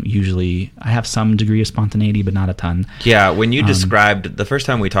anything usually. I have some degree of spontaneity, but not a ton. Yeah. When you described, the first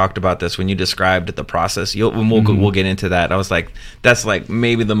time we talked about this, when you described the process, we'll get into that. I was like, that's like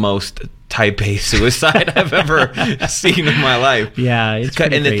maybe the most type A suicide I've ever seen in my life. Yeah. It's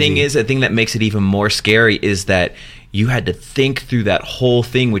and the thing is, the thing that makes it even more scary is that you had to think through that whole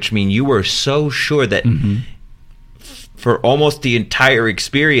thing, which means you were so sure that for almost the entire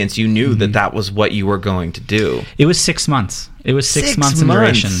experience, you knew that was what you were going to do. It was 6 months. It was 6 months in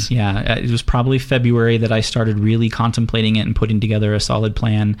duration. Yeah. It was probably February that I started really contemplating it and putting together a solid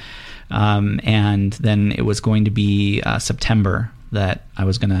plan. And then it was going to be September that I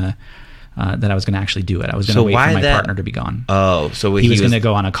was going to actually do it. I was going to wait for my partner to be gone. Oh, so he was going to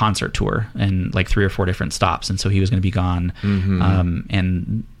go on a concert tour and like 3 or 4 different stops, and so he was going to be gone.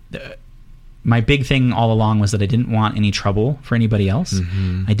 My big thing all along was that I didn't want any trouble for anybody else.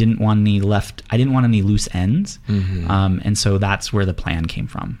 I didn't want any loose ends. And so that's where the plan came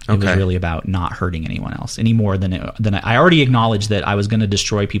from. It was really about not hurting anyone else any more than I already acknowledged that I was going to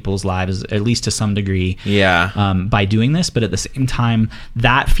destroy people's lives, at least to some degree, by doing this. But at the same time,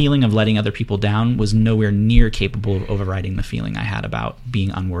 that feeling of letting other people down was nowhere near capable of overriding the feeling I had about being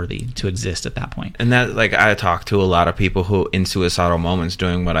unworthy to exist at that point. And that, like, I talk to a lot of people who in suicidal moments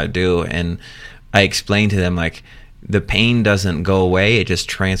doing what I do, and I explain to them, like, the pain doesn't go away. It just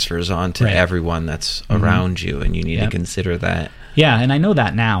transfers on to everyone that's around you, and you need to consider that. Yeah, and I know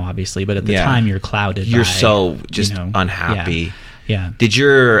that now, obviously, but at the time you're clouded. You're so just unhappy. Yeah. Did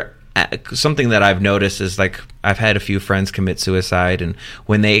something that I've noticed is, like, I've had a few friends commit suicide, and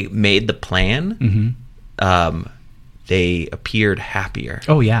when they made the plan, they appeared happier.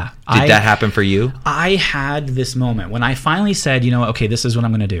 Oh, yeah. Did that happen for you? I had this moment when I finally said, okay, this is what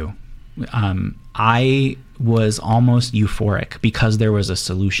I'm going to do. I was almost euphoric because there was a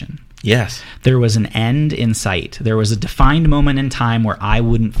solution. Yes. There was an end in sight. There was a defined moment in time where I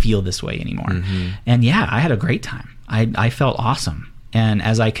wouldn't feel this way anymore. And yeah, I had a great time. I felt awesome. And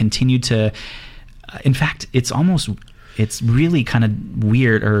as I continued to, in fact, it's really kind of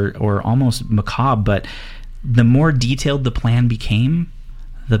weird or almost macabre, but the more detailed the plan became,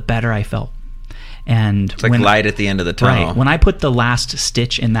 the better I felt. And it's like light at the end of the tunnel. Right. When I put the last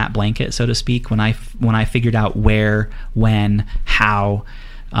stitch in that blanket, so to speak, when I figured out where, when, how,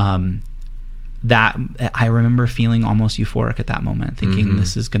 that I remember feeling almost euphoric at that moment, thinking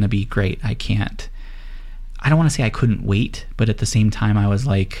this is going to be great. I don't want to say I couldn't wait, but at the same time I was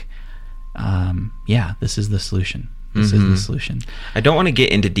like, this is the solution. This is the solution. I don't want to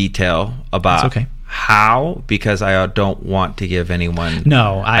get into detail about how, because I don't want to give anyone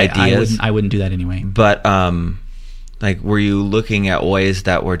ideas. I wouldn't do that anyway. But like, were you looking at ways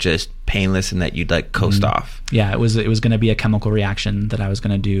that were just painless and that you'd like coast off? Yeah, it was going to be a chemical reaction that I was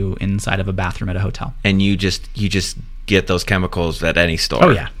going to do inside of a bathroom at a hotel. And you just get those chemicals at any store. Oh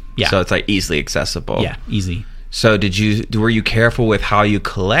yeah. So it's like easily accessible. Yeah, easy. So were you careful with how you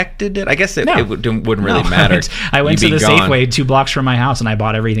collected it? I guess it wouldn't really matter. I went to the Safeway 2 blocks from my house and I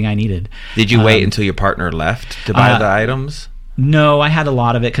bought everything I needed. Did you wait until your partner left to buy the items? No, I had a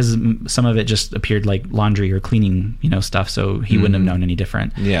lot of it because some of it just appeared like laundry or cleaning, stuff. So he wouldn't have known any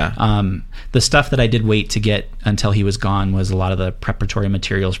different. Yeah. The stuff that I did wait to get until he was gone was a lot of the preparatory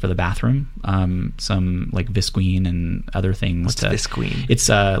materials for the bathroom. Some like Visqueen and other things. What's Visqueen? It's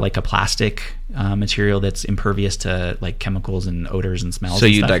like a plastic material that's impervious to like chemicals and odors and smells. So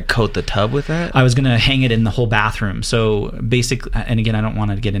and you'd stuff. like coat the tub with that? I was going to hang it in the whole bathroom. So basically, and again, I don't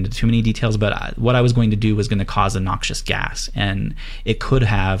want to get into too many details, but what I was going to do was going to cause a noxious gas, and it could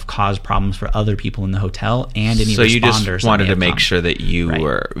have caused problems for other people in the hotel and any responders. So you just wanted to make sure that you Right.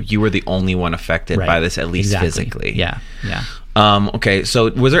 were the only one affected Right. by this, at least Exactly. physically. Yeah. Okay,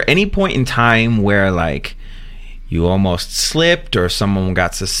 so was there any point in time where like you almost slipped or someone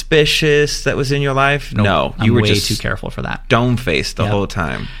got suspicious that was in your life? Nope. No, I'm you were way just too careful for that. stone-faced the Yep. whole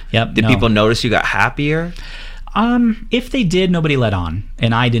time. Yep. Did no. people notice you got happier? If they did, nobody let on,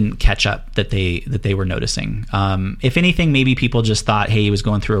 and I didn't catch up that they were noticing. If anything, maybe people just thought, hey, he was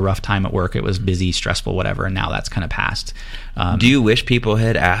going through a rough time at work. It was busy, stressful, whatever, and now that's kind of passed. Do you wish people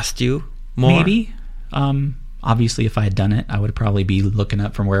had asked you more? Maybe. Obviously, if I had done it, I would probably be looking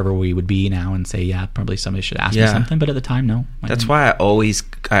up from wherever we would be now and say, yeah, probably somebody should ask me something. But at the time, no. That's why I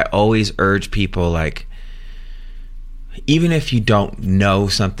always urge people, like, even if you don't know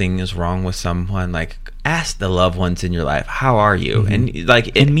something is wrong with someone, like, ask the loved ones in your life, how are you? Mm-hmm. And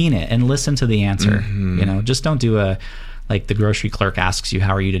like, and mean it and listen to the answer. Mm-hmm. Just don't do like the grocery clerk asks you,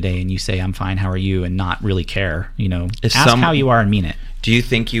 how are you today? And you say, I'm fine, how are you? And not really care, If ask how you are and mean it. Do you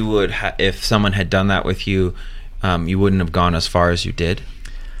think you would, if someone had done that with you, you wouldn't have gone as far as you did?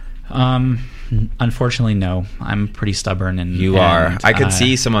 Unfortunately, no. I'm pretty stubborn, and You are. I could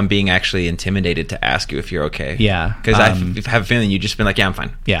see someone being actually intimidated to ask you if you're okay. Yeah. Because I have a feeling you'd just been like, yeah, I'm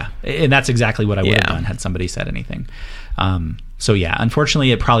fine. Yeah, and that's exactly what I would have Yeah. done had somebody said anything. So yeah,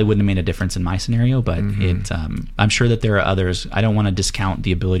 unfortunately, it probably wouldn't have made a difference in my scenario, but I'm sure that there are others. I don't want to discount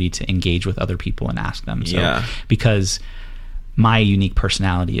the ability to engage with other people and ask them. So, Yeah. because my unique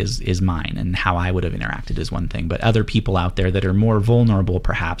personality is mine, and how I would have interacted is one thing, but other people out there that are more vulnerable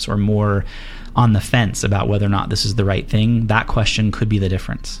perhaps, or more on the fence about whether or not this is the right thing, that question could be the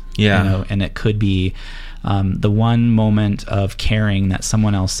difference. Yeah. And it could be the one moment of caring that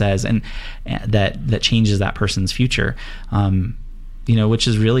someone else says, and that changes that person's future, which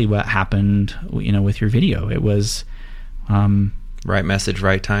is really what happened, with your video. It was, Right message,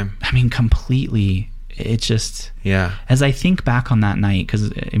 right time. I mean, completely. It just, Yeah. as I think back on that night,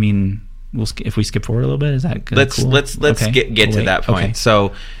 because I mean, if we skip forward a little bit, is that Let's cool? get We'll to wait. that point. Okay.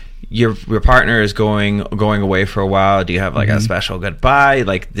 So your partner is going away for a while. Do you have like a special goodbye?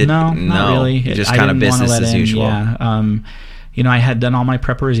 Like No, not really. Just I kind of didn't wanna business let as in, usual. Yeah. I had done all my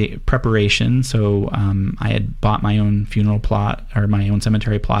preparation. So I had bought my own funeral plot, or my own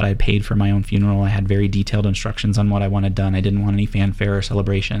cemetery plot. I had paid for my own funeral. I had very detailed instructions on what I wanted done. I didn't want any fanfare or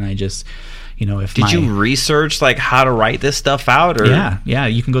celebration. I just, Did you research like how to write this stuff out? Or Yeah.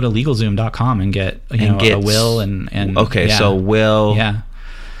 You can go to LegalZoom.com and get a will and okay. yeah. So will.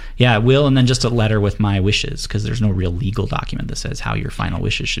 Yeah, will, and then just a letter with my wishes, because there's no real legal document that says how your final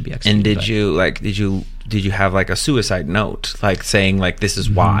wishes should be executed. And did you have like a suicide note, like saying like this is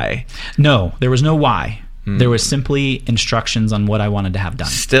why? No, there was no why. There was simply instructions on what I wanted to have done.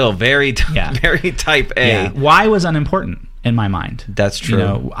 Still very very type A. Yeah. Why was unimportant in my mind. That's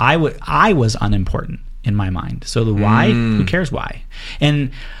true. I was unimportant in my mind. So the why, who cares why?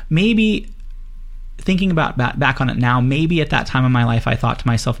 And maybe thinking about back on it now, maybe at that time in my life, I thought to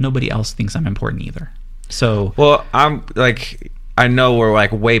myself, nobody else thinks I'm important either. So, well, I'm like, I know we're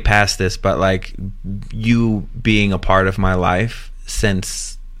like way past this, but like you being a part of my life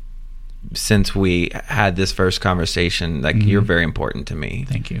since we had this first conversation, like you're very important to me.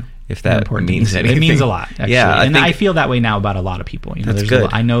 Thank you. If that means anything. It means a lot, actually. Yeah, and I feel that way now about a lot of people. That's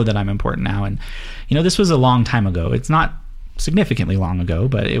good. I know that I'm important now, and this was a long time ago. It's not significantly long ago,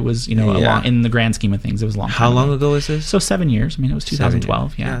 but it was, a long, in the grand scheme of things, it was a long time How long ago is this? So 7 years. I mean, it was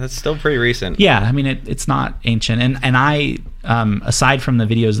 2012. Yeah, that's still pretty recent. Yeah, I mean, it's not ancient. And I, aside from the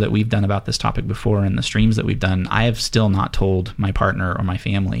videos that we've done about this topic before and the streams that we've done, I have still not told my partner or my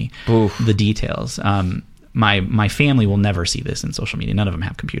family the details. My family will never see this in social media. None of them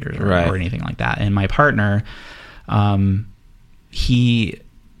have computers or anything like that. And my partner,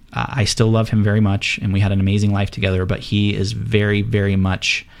 I still love him very much, and we had an amazing life together, but he is very, very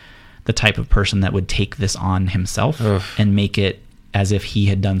much the type of person that would take this on himself and make it as if he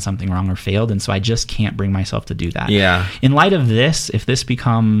had done something wrong or failed. And so I just can't bring myself to do that. Yeah. In light of this, if this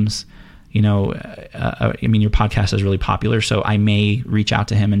becomes, your podcast is really popular, so I may reach out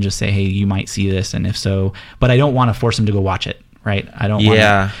to him and just say, hey, you might see this, and if so, but I don't want to force him to go watch it. right? I don't want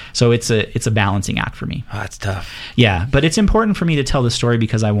Yeah. to. So it's a balancing act for me. Oh, that's tough. Yeah, but it's important for me to tell the story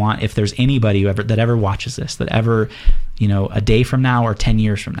because I want, if there's anybody that ever watches this, that ever, a day from now or 10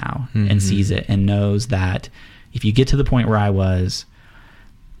 years from now and sees it and knows that if you get to the point where I was,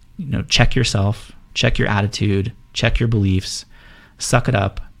 check yourself, check your attitude, check your beliefs, suck it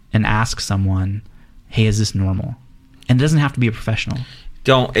up and ask someone, hey, is this normal? And it doesn't have to be a professional.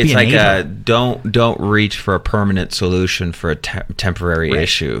 Don't reach for a permanent solution for a temporary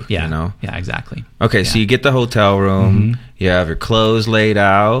issue. Yeah. Yeah, exactly. Okay, so you get the hotel room, you have your clothes laid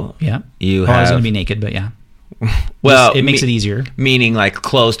out. Yeah. I was going to be naked, but yeah. Well, it makes it easier. Meaning like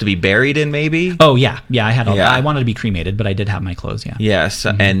clothes to be buried in, maybe? Oh, yeah. Yeah, I had all that. I wanted to be cremated, but I did have my clothes, yeah. Yes,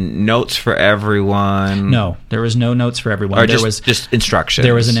 and notes for everyone. No, there was no notes for everyone. Or there just instructions.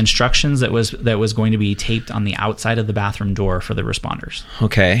 There was an instructions that was going to be taped on the outside of the bathroom door for the responders.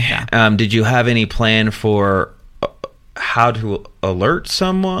 Okay. Yeah. Did you have any plan for how to alert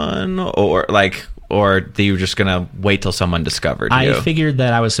someone, or you were just gonna wait till someone discovered you? I figured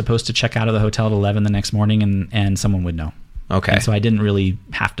that I was supposed to check out of the hotel at 11 the next morning, and someone would know. Okay. And so I didn't really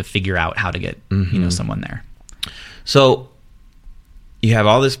have to figure out how to get someone there. So you have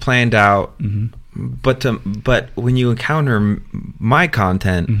all this planned out, but when you encounter my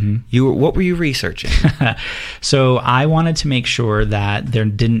content, what were you researching? So I wanted to make sure that there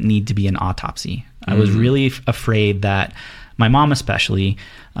didn't need to be an autopsy. I was really afraid that my mom especially,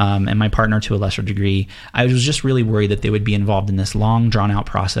 and my partner to a lesser degree, I was just really worried that they would be involved in this long, drawn-out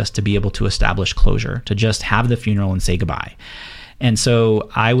process to be able to establish closure, to just have the funeral and say goodbye. And so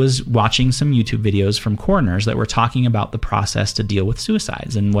I was watching some YouTube videos from coroners that were talking about the process to deal with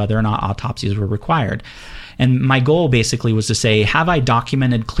suicides and whether or not autopsies were required. And my goal basically was to say, have I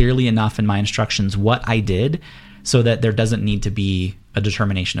documented clearly enough in my instructions what I did so that there doesn't need to be a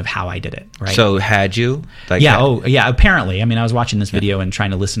determination of how I did it, right? So had you? Apparently. I mean, I was watching this video and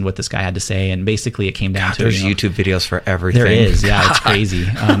trying to listen to what this guy had to say, and basically it came down to... There's YouTube videos for everything. There is, yeah, it's crazy.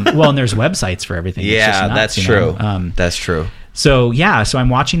 And there's websites for everything. Yeah, it's just nuts, that's true. That's true. So I'm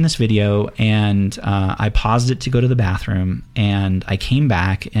watching this video, and I paused it to go to the bathroom, and I came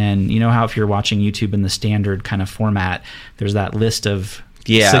back, and you know how if you're watching YouTube in the standard kind of format, there's that list of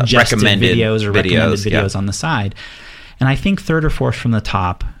suggested videos or recommended videos on the side. And I think third or fourth from the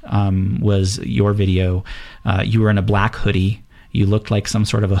top was your video. You were in a black hoodie. You looked like some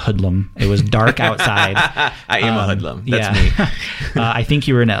sort of a hoodlum. It was dark outside. I am a hoodlum. That's me. I think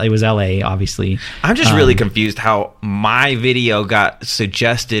you were it was LA, obviously. I'm just really confused how my video got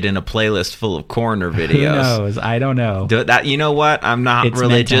suggested in a playlist full of coroner videos. Who knows? I don't know. You know what? I'm not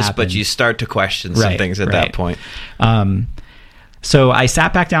religious, but you start to question some things at that point. So I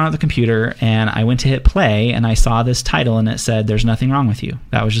sat back down at the computer and I went to hit play and I saw this title and it said, "There's nothing wrong with you."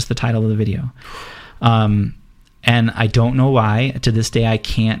 That was just the title of the video. And I don't know why to this day I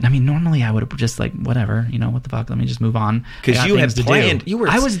can't. I mean, normally I would have just like, whatever, what the fuck, let me just move on. Because you had planned. It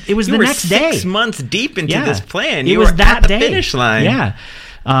was the next day. 6 months deep into this plan. You were at the finish line. Yeah.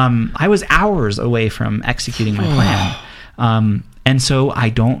 I was hours away from executing my plan. And so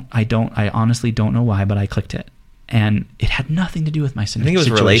I honestly don't know why, but I clicked it. And it had nothing to do with my situation. I think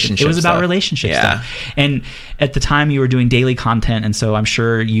it was relationship. It was about relationship stuff. And at the time you were doing daily content. And so I'm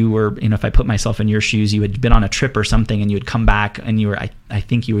sure you were, if I put myself in your shoes, you had been on a trip or something and you would come back and I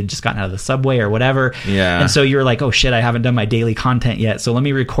think you had just gotten out of the subway or whatever. Yeah. And so you were like, oh shit, I haven't done my daily content yet. So let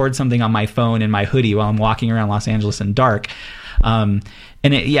me record something on my phone in my hoodie while I'm walking around Los Angeles in dark.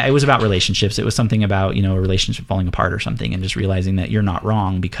 And it was about relationships. It was something about, a relationship falling apart or something and just realizing that you're not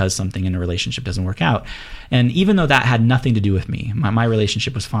wrong because something in a relationship doesn't work out. And even though that had nothing to do with me, my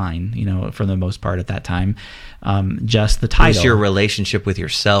relationship was fine, for the most part at that time. Just the title. It was your relationship with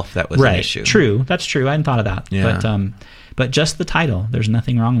yourself that was an issue. True. That's true. I hadn't thought of that. Yeah. But just the title, "There's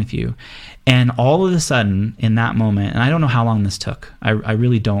nothing wrong with you." And all of a sudden in that moment, and I don't know how long this took. I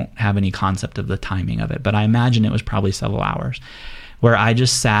really don't have any concept of the timing of it, but I imagine it was probably several hours, where I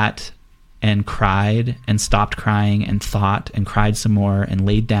just sat and cried and stopped crying and thought and cried some more and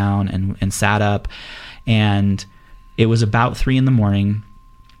laid down and sat up. And it was about 3 a.m.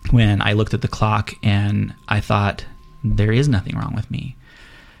 when I looked at the clock and I thought, there is nothing wrong with me.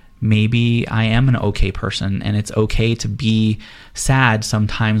 Maybe I am an okay person, and it's okay to be sad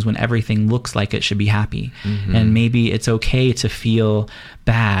sometimes when everything looks like it should be happy. Mm-hmm. And maybe it's okay to feel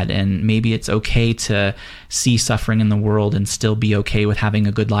bad, and maybe it's okay to see suffering in the world and still be okay with having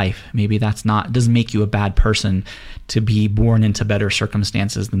a good life. Maybe doesn't make you a bad person to be born into better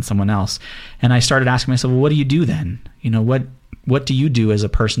circumstances than someone else. And I started asking myself, well, what do you do then? what do you do as a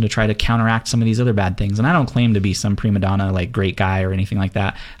person to try to counteract some of these other bad things? And I don't claim to be some prima donna, like great guy or anything like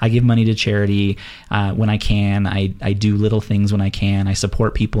that. I give money to charity when I can. I do little things when I can. I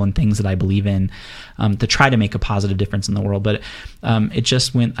support people in things that I believe in to try to make a positive difference in the world. But I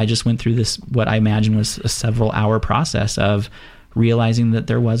just went through this, what I imagine was a several-hour process of realizing that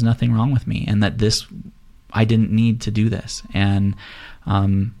there was nothing wrong with me and that I didn't need to do this. And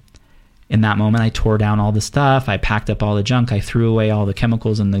in that moment, I tore down all the stuff. I packed up all the junk. I threw away all the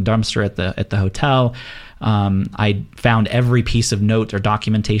chemicals in the dumpster at the hotel. I found every piece of note or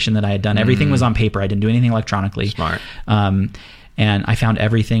documentation that I had done. Everything was on paper. I didn't do anything electronically. Smart. And I found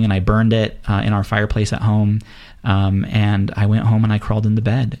everything, and I burned it in our fireplace at home. And I went home and I crawled into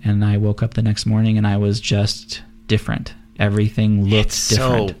bed, and I woke up the next morning and I was just different. Everything looked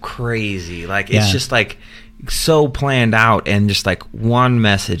different. So crazy. Like, it's just like so planned out, and just like one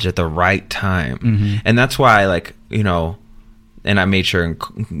message at the right time. And that's why, like, you know, and I made sure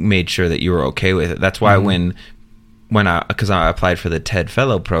that you were okay with it. That's why because I applied for the TED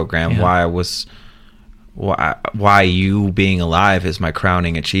Fellow program, why you being alive is my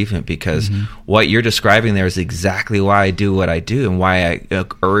crowning achievement, because what you're describing there is exactly why I do what I do, and why I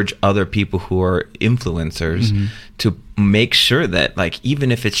urge other people who are influencers to make sure that, like,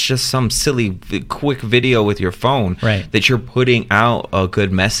 even if it's just some silly quick video with your phone, that you're putting out a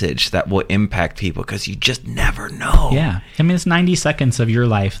good message that will impact people, because you just never know. I mean, it's 90 seconds of your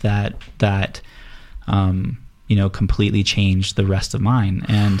life that you know, completely changed the rest of mine.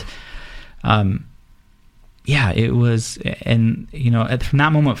 And it was, and you know, from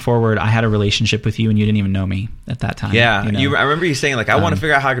that moment forward, I had a relationship with you, and you didn't even know me at that time. You know? I remember you saying, like, I want to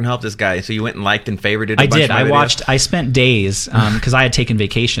figure out how I can help this guy. So you went and liked and favorited. I did. I spent days because I had taken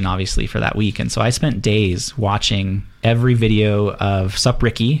vacation, obviously, for that week, and so I spent days watching every video of Sup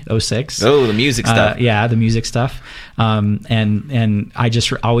Ricky 06. Oh, the music stuff. The music stuff. And I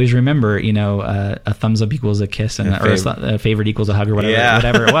just always remember, you know, a thumbs up equals a kiss, and a favorite equals a hug, or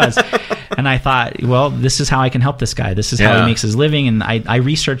whatever it was. And I thought, well, this is how I can help this guy. This is how he makes his living. And I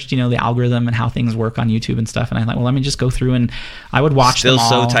researched, you know, the algorithm and how things work on YouTube and stuff. And I thought, well, let me just go through, and I would watch them all.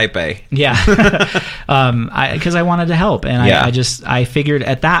 Still so type A. Yeah. Because I wanted to help. And I figured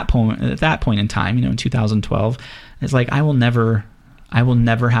at that point in time, you know, in 2012, it's like, I will never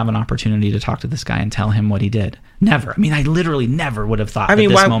have an opportunity to talk to this guy and tell him what he did. Never. I mean, I literally never would have thought that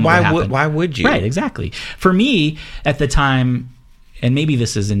this moment would happen. Why would you? Right, exactly. For me, at the time, and maybe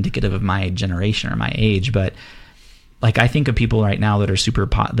this is indicative of my generation or my age, but like, I think of people right now that are super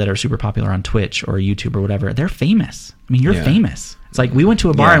popular on Twitch or YouTube or whatever. They're famous. I mean, you're famous. It's like, we went to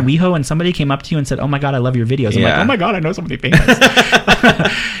a bar in WeHo, and somebody came up to you and said, "Oh my God, I love your videos." I'm like, "Oh my God, I know somebody famous."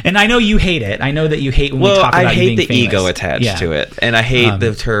 And I know you hate it. I know that you hate when we talk about you being famous. I hate the ego attached to it. And I hate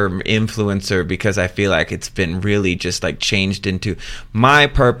the term influencer, because I feel like it's been really just like changed into, my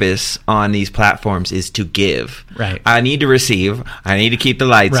purpose on these platforms is to give. Right. I need to receive. I need to keep the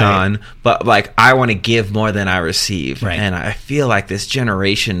lights on. But like, I want to give more than I receive. Right. And I feel like this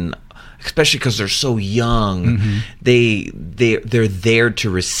generation, especially because they're so young, they're there to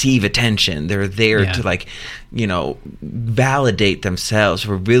receive attention. They're there to, like, you know, validate themselves.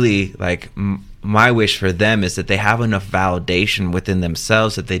 We're really like, my wish for them is that they have enough validation within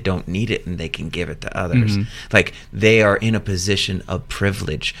themselves that they don't need it, and they can give it to others. Like, they are in a position of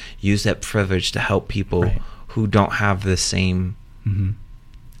privilege. Use that privilege to help people who don't have the same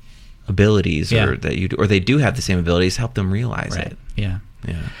abilities, or that you do, or they do have the same abilities. Help them realize it. Yeah.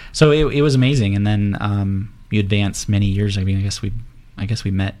 So it was amazing, and then you advanced many years. I mean, I guess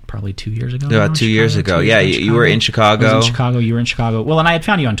we met probably 2 years ago. About 2 years ago. You were in Chicago. I was in Chicago. You were in Chicago. Well, and I had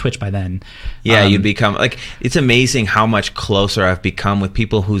found you on Twitch by then. Yeah, you'd become, like, it's amazing how much closer I've become with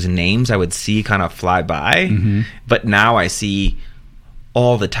people whose names I would see kind of fly by, but now I see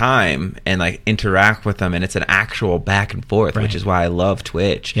all the time and like interact with them, and it's an actual back and forth, which is why I love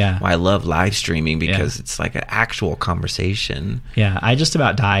Twitch. Why I love live streaming, because it's like an actual conversation. I just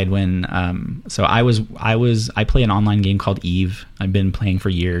about died when so I play an online game called Eve. I've been playing for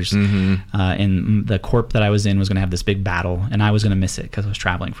years, and the corp that I was in was going to have this big battle, and I was going to miss it because I was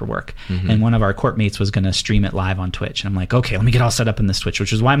traveling for work, and one of our corp mates was going to stream it live on Twitch, and I'm like, okay, let me get all set up in this Twitch,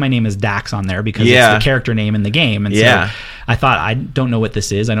 which is why my name is Dax on there, because it's the character name in the game. And so I thought, I don't know what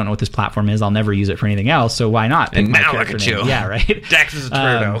this is. I don't know what this platform is. I'll never use it for anything else. So why not? And now look at you. Yeah, right. Dax is a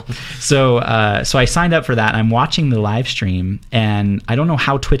turtle. So I signed up for that. And I'm watching the live stream, and I don't know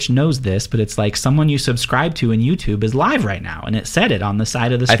how Twitch knows this, but it's like someone you subscribe to in YouTube is live right now, and it said it on the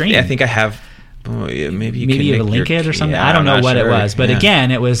side of the screen. I think I have. Oh, yeah, maybe you have a link it or something. I don't know what it was, but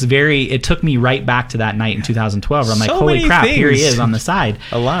again, it took me right back to that night in 2012 where I'm like, holy crap, here he is on the side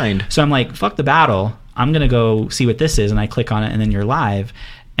aligned. So I'm like, fuck the battle, I'm going to go see what this is. And I click on it, and then you're live.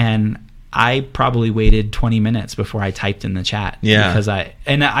 And I probably waited 20 minutes before I typed in the chat. Yeah. Because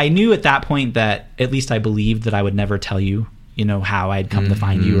I knew at that point that at least I believed that I would never tell you, how I'd come to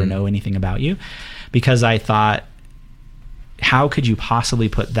find you or know anything about you. Because I thought, how could you possibly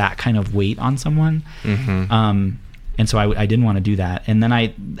put that kind of weight on someone? And so I didn't want to do that. And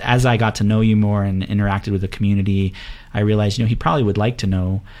then as I got to know you more and interacted with the community, I realized, he probably would like to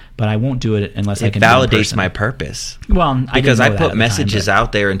know, but I won't do it unless I can. It validates my purpose. Well, because I put messages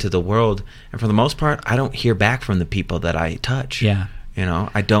out there into the world, and for the most part, I don't hear back from the people that I touch. Yeah.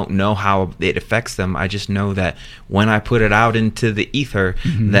 I don't know how it affects them. I just know that when I put it out into the ether,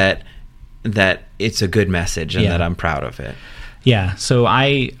 that it's a good message and that I'm proud of it. Yeah, so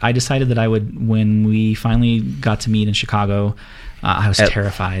I decided that I would, when we finally got to meet in Chicago, I was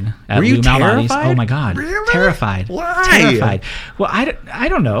terrified. Were you terrified? Oh my God. Really? Terrified. Why? Terrified. Well, I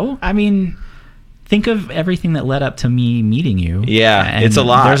don't know. I mean, think of everything that led up to me meeting you. Yeah, it's a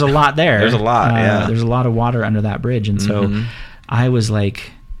lot. There's a lot there. There's a lot, yeah. There's a lot of water under that bridge. And so I was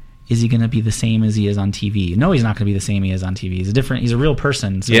like, is he going to be the same as he is on TV? No, he's not going to be the same he is on TV. He's a real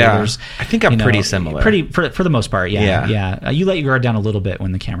person. So I think I'm pretty similar. For the most part, yeah. You let your guard down a little bit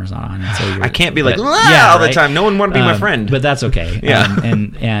when the camera's not on. And so I can't be all the time. No one want to be my friend. But that's okay. Yeah.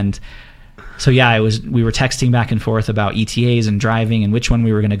 And so we were texting back and forth about ETAs and driving and which one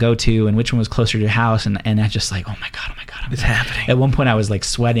we were going to go to and which one was closer to your house. And I just like, oh my God. It's happening. At one point I was like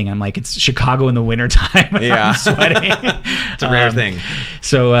sweating. I'm like, it's Chicago in the wintertime. Yeah. I'm sweating. It's a rare thing.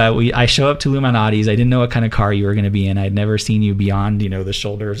 So I show up to Illuminati's. I didn't know what kind of car you were going to be in. I'd never seen you beyond, the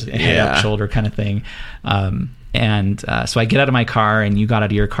shoulders, head up shoulder kind of thing. So I get out of my car and you got out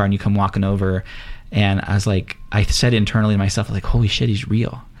of your car and you come walking over. And I was like, I said internally to myself, like, holy shit, he's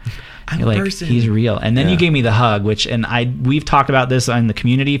real. I'm like, person. He's real. And then you gave me the hug, we've talked about this in the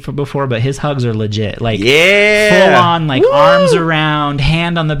community before, but his hugs are legit. Like, full on, like, arms around,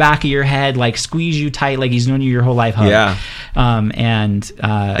 hand on the back of your head, like, squeeze you tight, like he's known you your whole life hug. Yeah. And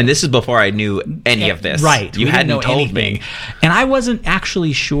this is before I knew any of this. Right. You hadn't told me. And I wasn't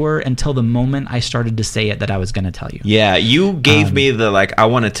actually sure until the moment I started to say it that I was going to tell you. Yeah. You gave me the, like, I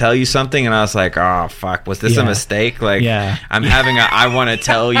want to tell you something. And I was like, oh, fuck. Was this a mistake? Like, I'm having I want to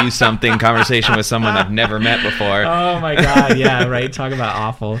tell you something conversation with someone I've never met before. Oh my God. Yeah. Right. Talk about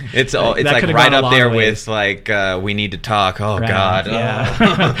awful. It's like right up there with like, we need to talk. Oh, right. God.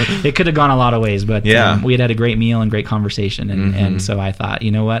 Yeah. It could have gone a lot of ways, but we had a great meal and great conversation. And so I thought,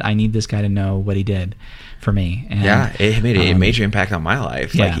 you know what? I need this guy to know what he did for me. And, it made a major impact on my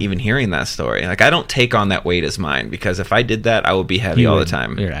life. Like even hearing that story, like I don't take on that weight as mine, because if I did that, I would be heavy all the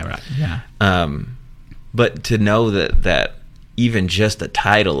time. Right. Yeah. But to know that even just the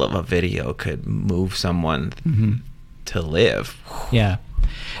title of a video could move someone to live. Yeah.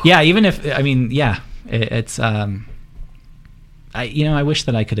 Even if, it's, I wish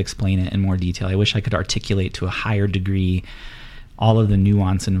that I could explain it in more detail. I wish I could articulate to a higher degree all of the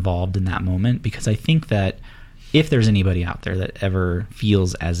nuance involved in that moment, because I think that if there's anybody out there that ever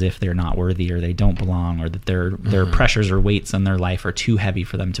feels as if they're not worthy or they don't belong or that their pressures or weights in their life are too heavy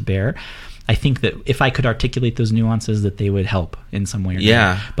for them to bear, I think that if I could articulate those nuances, that they would help in some way or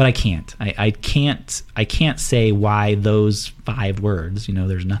another. But I can't. I can't say why those 5 words,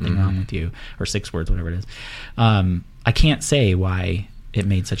 there's nothing wrong with you, or 6 words, whatever it is. I can't say why it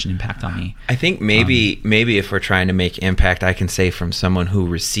made such an impact on me. I think maybe if we're trying to make impact, I can say from someone who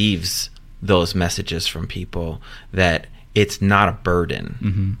receives those messages from people that it's not a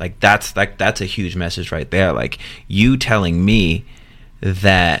burden. Like that's a huge message right there. Like you telling me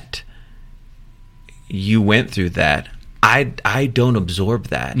that you went through that, I don't absorb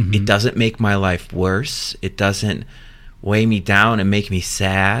that. It doesn't make my life worse. It doesn't weigh me down and make me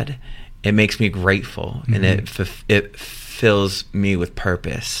sad. It makes me grateful, and it fills me with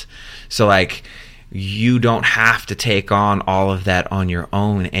purpose. So like, you don't have to take on all of that on your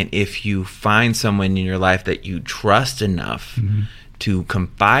own. And if you find someone in your life that you trust enough to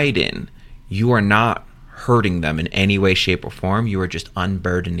confide in, you are not hurting them in any way, shape, or form. You are just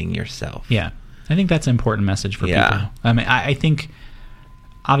unburdening yourself. Yeah. I think that's an important message for people. I mean, I think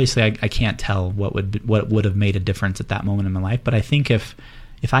obviously I can't tell what would have made a difference at that moment in my life, but I think if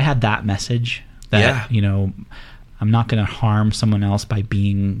I had that message that I'm not going to harm someone else by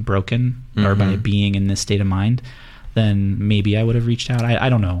being broken or by being in this state of mind, then maybe I would have reached out. I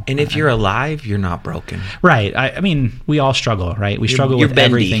don't know. And if you're alive, you're not broken. Right. I mean, we all struggle, right? We struggle with bendy.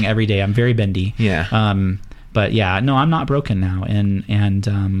 Everything every day. I'm very bendy. Yeah. But yeah, no, I'm not broken now.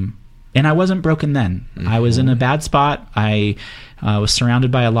 And And I wasn't broken then. I was in a bad spot. I was surrounded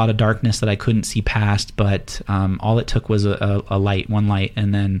by a lot of darkness that I couldn't see past, but all it took was a light, one light,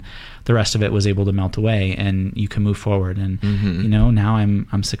 and then the rest of it was able to melt away, and you can move forward. And now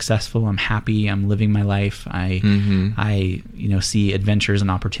I'm successful. I'm happy. I'm living my life. I see adventures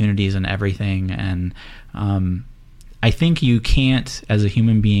and opportunities and everything. And I think you can't, as a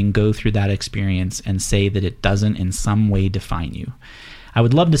human being, go through that experience and say that it doesn't in some way define you. I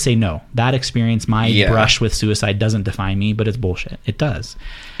would love to say no. That experience, my brush with suicide, doesn't define me, but it's bullshit. It does.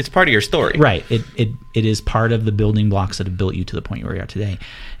 It's part of your story, right? It is part of the building blocks that have built you to the point where you are today.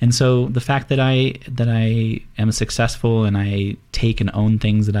 And so the fact that I am successful and I take and own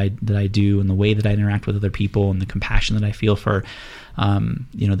things that I do, and the way that I interact with other people, and the compassion that I feel for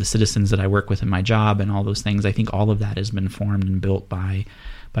the citizens that I work with in my job, and all those things, I think all of that has been formed and built by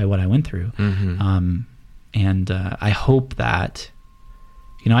what I went through. And I hope that.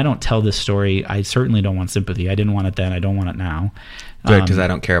 I don't tell this story. I certainly don't want sympathy. I didn't want it then. I don't want it now. Good, because I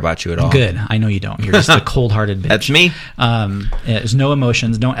don't care about you at all. Good. I know you don't. You're just a cold-hearted bitch. That's me. There's no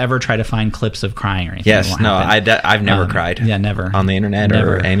emotions. Don't ever try to find clips of crying or anything. Yes, no, I've never cried. Yeah, never. On the internet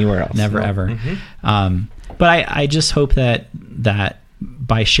or anywhere else. Never, ever. But I just hope that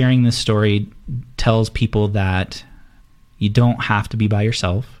by sharing this story tells people that you don't have to be by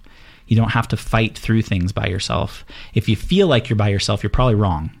yourself. You don't have to fight through things by yourself. If you feel like you're by yourself, you're probably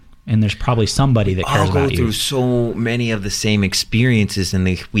wrong. And there's probably somebody that cares about you. I'll go through so many of the same experiences, and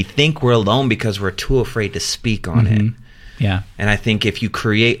we think we're alone because we're too afraid to speak on it. Yeah. And I think if you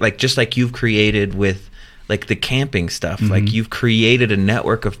create, just like you've created with the camping stuff, you've created a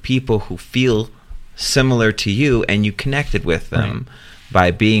network of people who feel similar to you, and you connected with them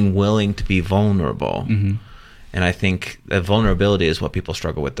by being willing to be vulnerable. And I think that vulnerability is what people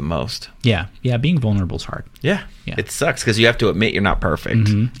struggle with the most. Yeah. Being vulnerable is hard. Yeah. It sucks because you have to admit you're not perfect.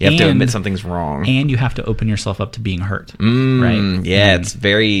 You have to admit something's wrong. And you have to open yourself up to being hurt. Right? Yeah, it's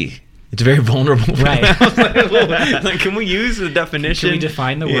very vulnerable. Right. Can we use the definition? Can we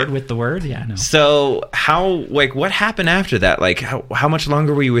define the word with the word? Yeah, no. So what happened after that? How much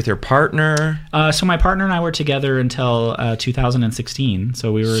longer were you with your partner? So my partner and I were together until 2016.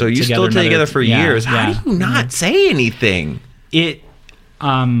 So we were So you still together for years. How do you not say anything? It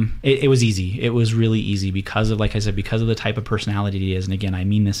was easy. It was really easy because of, like I said, because of the type of personality he is. And again, I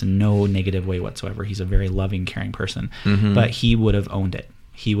mean this in no negative way whatsoever. He's a very loving, caring person. But he would have owned it.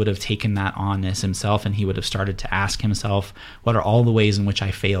 He would have taken that on as himself, and he would have started to ask himself, what are all the ways in which I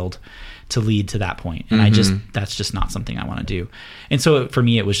failed to lead to that point? And that's just not something I want to do. And so for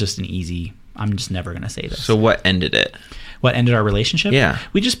me, it was just I'm just never going to say this. So what ended it? What ended our relationship? Yeah.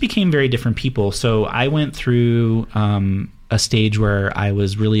 We just became very different people. So I went through a stage where I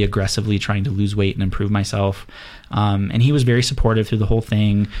was really aggressively trying to lose weight and improve myself. And he was very supportive through the whole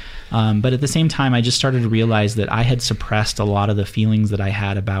thing. But at the same time, I just started to realize that I had suppressed a lot of the feelings that I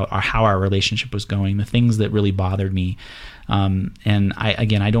had about how our relationship was going, the things that really bothered me. And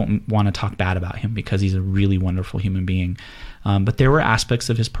I don't want to talk bad about him because he's a really wonderful human being. But there were aspects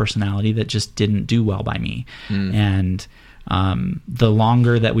of his personality that just didn't do well by me. And the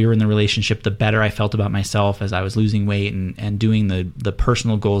longer that we were in the relationship, the better I felt about myself as I was losing weight and doing the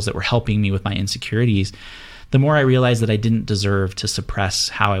personal goals that were helping me with my insecurities. The more I realized that I didn't deserve to suppress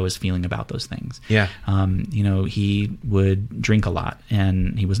how I was feeling about those things. Yeah. He would drink a lot,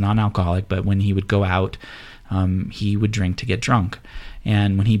 and he was non-alcoholic, but when he would go out, he would drink to get drunk.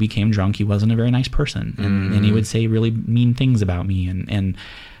 And when he became drunk, he wasn't a very nice person. And he would say really mean things about me. And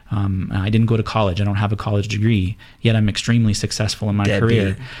I didn't go to college. I don't have a college degree, yet I'm extremely successful in my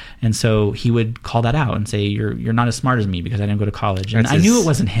career. And so he would call that out and say, you're not as smart as me because I didn't go to college. And I knew it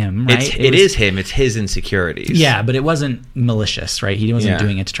wasn't him, right? It is him. It's his insecurities. Yeah, but it wasn't malicious, right? He wasn't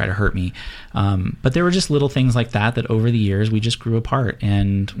doing it to try to hurt me. But there were just little things like that over the years we just grew apart.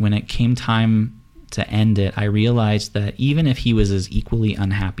 And when it came time to end it, I realized that even if he was as equally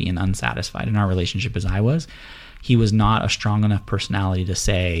unhappy and unsatisfied in our relationship as I was, he was not a strong enough personality to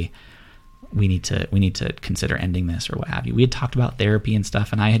say, we need to consider ending this or what have you. We had talked about therapy and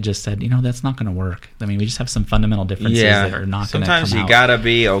stuff, and I had just said, that's not going to work. I mean, we just have some fundamental differences that are not going to come out. Sometimes you got to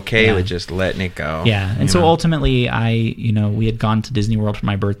be okay with just letting it go. Yeah, and so ultimately, we had gone to Disney World for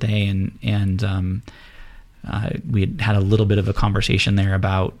my birthday, and we had a little bit of a conversation there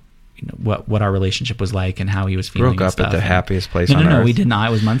about what our relationship was like and how he was feeling. Broke up at the happiest place on earth. No, we did not.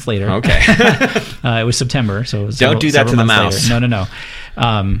 It was months later. Okay. It was September, so it was don't do that to the mouse. Later. No.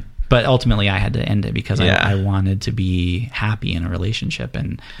 But ultimately, I had to end it because I wanted to be happy in a relationship.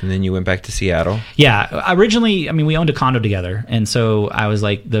 And then you went back to Seattle? Yeah. Originally, we owned a condo together. And so I was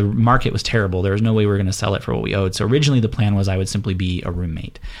like, the market was terrible. There was no way we were going to sell it for what we owed. So originally, the plan was I would simply be a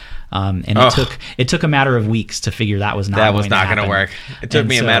roommate. And it took a matter of weeks to figure that was not going to work. It took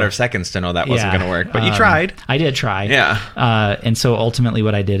me a matter of seconds to know that wasn't going to work. But you tried. I did try. Yeah. And so ultimately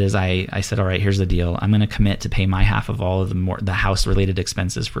what I did is I said, all right, here's the deal. I'm going to commit to pay my half of all of the house-related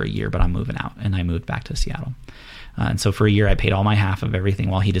expenses for a year, but I'm moving out. And I moved back to Seattle. And so for a year, I paid all my half of everything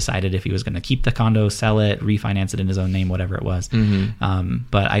while he decided if he was going to keep the condo, sell it, refinance it in his own name, whatever it was.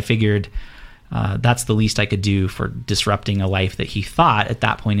 But I figured that's the least I could do for disrupting a life that he thought, at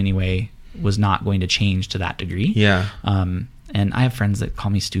that point anyway, was not going to change to that degree. Yeah. And I have friends that call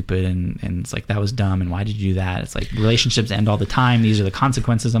me stupid, and it's like, that was dumb, and why did you do that? It's like, relationships end all the time. These are the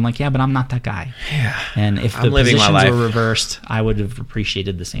consequences. I'm like, yeah, but I'm not that guy. Yeah. And if the positions were reversed, I would have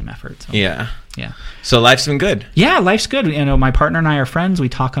appreciated the same effort. So, yeah. Yeah. So life's been good. Yeah, life's good. You know, my partner and I are friends. We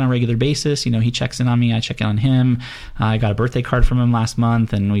talk on a regular basis. You know, he checks in on me. I check in on him. I got a birthday card from him last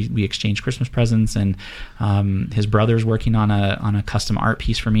month, and we exchanged Christmas presents. And his brother's working on a custom art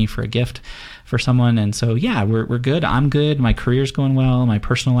piece for me for a gift for someone. And so, yeah, we're good. I'm good. My career's going well. My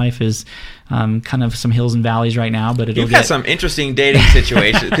personal life is kind of some hills and valleys right now, but you've had some interesting dating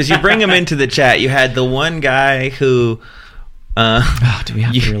situations because you bring them into the chat. You had the one guy who. Do we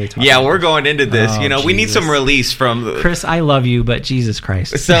have to really talk? Yeah, we're going into this. Jesus. We need some release from Chris. I love you, but Jesus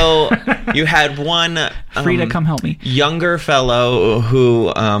Christ. So you had one Frida, come help me. Younger fellow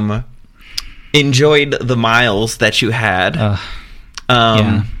who enjoyed the miles that you had.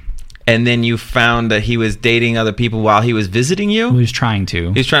 Yeah. And then you found that he was dating other people while he was visiting you. He was trying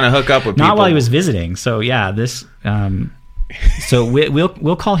to. He was trying to hook up with people. Not while he was visiting. So yeah, this. So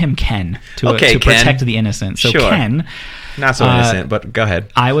we'll call him Ken to protect the innocent. So sure. Ken. Not so innocent, but go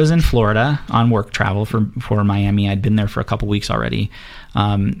ahead. I was in Florida on work travel for Miami. I'd been there for a couple weeks already.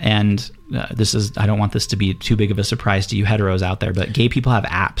 This is, I don't want this to be too big of a surprise to you heteros out there, but gay people have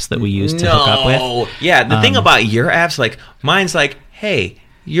apps that we use to hook up with. Yeah, the thing about your apps, like mine's like, hey,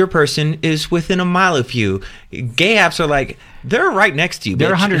 your person is within a mile of you. Gay apps are like, they're right next to you. They're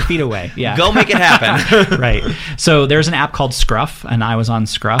 100 feet away. Yeah. Go make it happen. Right. So there's an app called Scruff, and I was on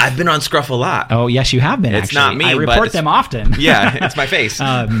Scruff. I've been on Scruff a lot. Oh, yes, you have been, It's actually. not me, I report them often. Yeah, it's my face.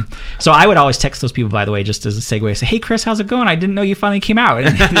 So I would always text those people, by the way, just as a segue, say, hey, Chris, how's it going? I didn't know you finally came out.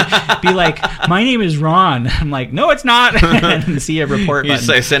 And be like, my name is Ron. I'm like, no, it's not. And see a report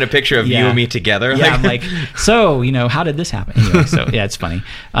button. You send a picture of you and me together. Yeah, I'm like, so, how did this happen? Anyway, so, yeah, it's funny.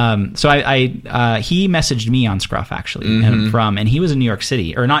 So he messaged me on Scruff, actually, and he was in New York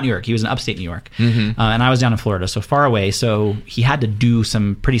City, or not New York, he was in upstate New York, and I was down in Florida, so far away. So he had to do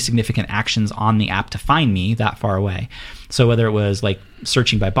some pretty significant actions on the app to find me that far away. So whether it was like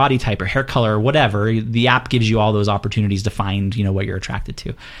searching by body type or hair color or whatever, the app gives you all those opportunities to find what you're attracted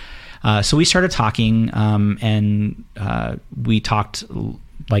to. So we started talking, and we talked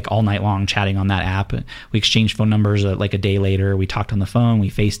like all night long, chatting on that app. We exchanged phone numbers like a day later. We talked on the phone. We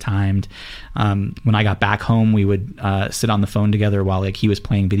FaceTimed. When I got back home, we would sit on the phone together while like he was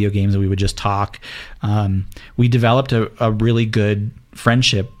playing video games, and we would just talk. We developed a really good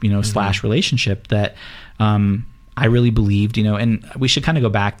friendship, slash relationship that I really believed, and we should kind of go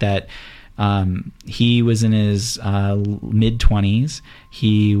back that he was in his mid-20s.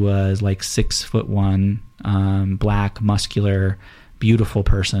 He was like 6'1", black, muscular, beautiful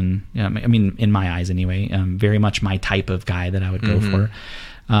person. I mean, in my eyes anyway, very much my type of guy that I would go for.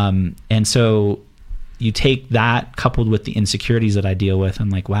 And so you take that coupled with the insecurities that I deal with,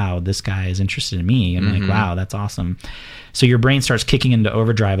 and like, wow, this guy is interested in me. And like, wow, that's awesome. So your brain starts kicking into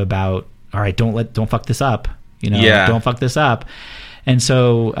overdrive about, all right, don't fuck this up. Don't fuck this up. And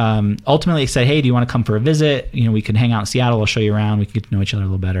so ultimately I said, hey, do you want to come for a visit? We can hang out in Seattle. I'll show you around. We can get to know each other a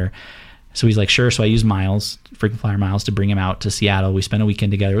little better. So he's like, sure. So I used miles, frequent flyer miles, to bring him out to Seattle. We spent a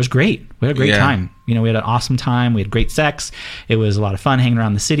weekend together. It was great. We had a great time. We had an awesome time. We had great sex. It was a lot of fun hanging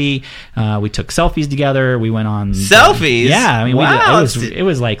around the city. We took selfies together. We went on selfies. Yeah, I mean, wow. It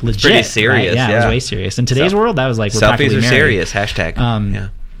was like legit. Pretty serious. Right? Yeah, it was way serious. In today's world, that was like, we're selfies are married. serious. Hashtag.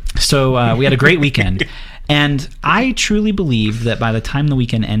 So we had a great weekend. And I truly believe that by the time the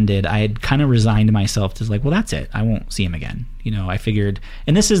weekend ended, I had kind of resigned myself to like, well, that's it. I won't see him again. I figured,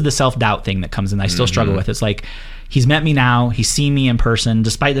 and this is the self-doubt thing that comes in that I still struggle with. It's like, he's met me now. He's seen me in person,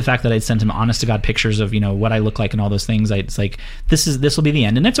 despite the fact that I'd sent him honest to God pictures of, what I look like and all those things. It's like, this will be the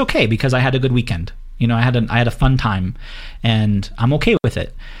end. And it's okay because I had a good weekend. I had a fun time, and I'm okay with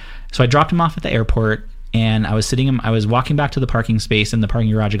it. So I dropped him off at the airport. And I was walking back to the parking space in the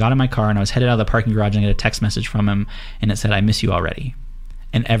parking garage. I got in my car and I was headed out of the parking garage, and I got a text message from him, and it said, I miss you already.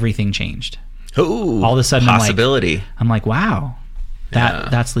 And everything changed. Ooh, all of a sudden, possibility. I'm like, wow,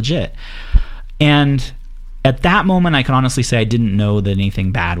 that's legit. And at that moment, I can honestly say I didn't know that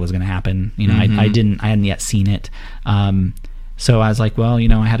anything bad was going to happen. I hadn't yet seen it. So I was like, well,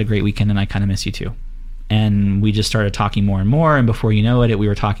 I had a great weekend and I kind of miss you too. And we just started talking more and more. And before you know it, we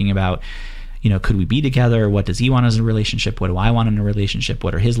were talking about, could we be together? What does he want as a relationship? What do I want in a relationship?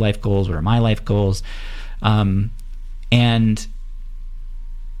 What are his life goals? What are my life goals? And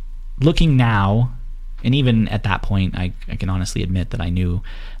looking now, and even at that point, I can honestly admit that I knew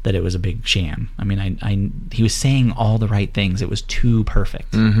that it was a big sham. I mean, he was saying all the right things. It was too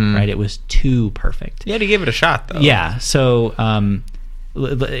perfect, right? It was too perfect. Yeah, he gave it a shot, though. Yeah. So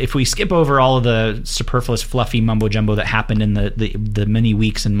if we skip over all of the superfluous, fluffy mumbo jumbo that happened in the many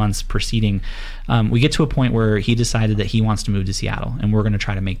weeks and months preceding, we get to a point where he decided that he wants to move to Seattle, and we're going to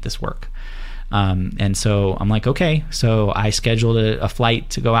try to make this work. And so I'm like, okay. So I scheduled a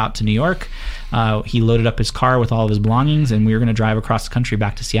flight to go out to New York. He loaded up his car with all of his belongings, and we were going to drive across the country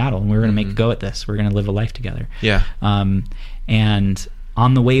back to Seattle, and we were going to make a go at this. We're going to live a life together. Yeah. And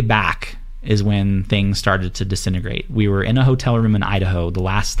on the way back is when things started to disintegrate. We were in a hotel room in Idaho. The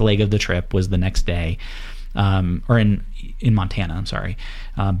last leg of the trip was the next day, or in Montana. I'm sorry,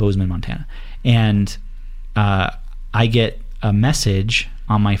 Bozeman, Montana. And I get a message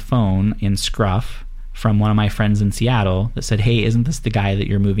on my phone in Scruff from one of my friends in Seattle that said, "Hey, isn't this the guy that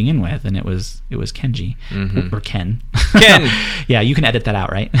you're moving in with?" And it was Kenji, or Ken. Ken. Yeah, you can edit that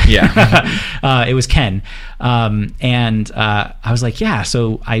out, right? Yeah. It was Ken. And I was like, yeah.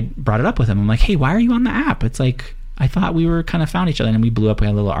 So I brought it up with him. I'm like, hey, why are you on the app? It's like, I thought we were kind of found each other, and we blew up. We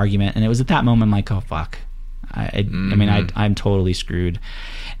had a little argument, and it was at that moment I'm like, oh fuck. I mean, I'm totally screwed.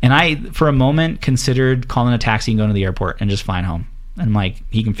 And I, for a moment, considered calling a taxi and going to the airport and just flying home. And like,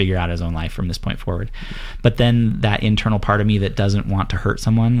 he can figure out his own life from this point forward. But then that internal part of me that doesn't want to hurt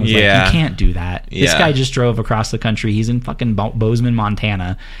someone was like, you can't do that. Yeah. This guy just drove across the country. He's in fucking Bozeman,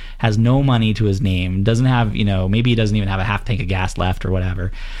 Montana, has no money to his name, doesn't have, maybe he doesn't even have a half tank of gas left or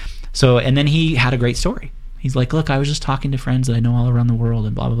whatever. So, and then he had a great story. He's like, look, I was just talking to friends that I know all around the world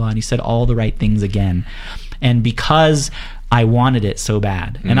and blah, blah, blah. And he said all the right things again. And because I wanted it so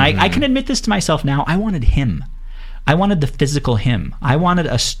bad, and I can admit this to myself now, I wanted him. I wanted the physical him. I wanted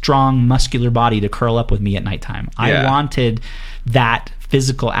a strong, muscular body to curl up with me at nighttime. I wanted that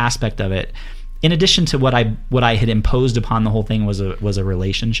physical aspect of it. In addition to what I had imposed upon the whole thing was a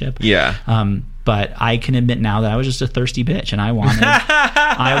relationship. Yeah. But I can admit now that I was just a thirsty bitch, and I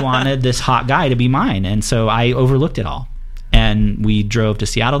wanted this hot guy to be mine, and so I overlooked it all. And we drove to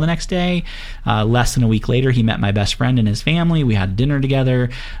Seattle the next day. Less than a week later, he met my best friend and his family. We had dinner together.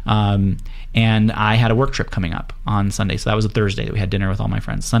 And I had a work trip coming up on Sunday. So that was a Thursday that we had dinner with all my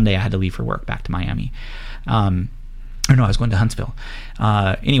friends. Sunday, I had to leave for work back to Miami. Or no, I was going to Huntsville.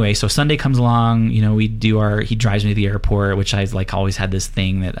 Anyway, so Sunday comes along, he drives me to the airport, which I like always had this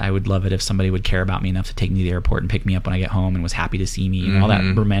thing that I would love it if somebody would care about me enough to take me to the airport and pick me up when I get home and was happy to see me and all that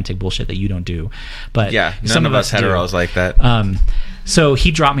romantic bullshit that you don't do. But yeah, none of us heteros like that. So he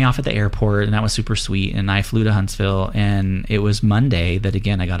dropped me off at the airport, and that was super sweet. And I flew to Huntsville, and it was Monday that,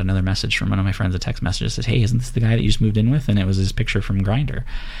 again, I got another message from one of my friends, a text message that said, hey, isn't this the guy that you just moved in with? And it was his picture from Grindr.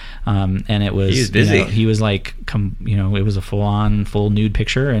 And it was, he was busy. He was like, it was a full nude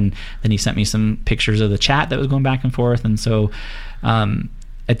picture. And then he sent me some pictures of the chat that was going back and forth. And so,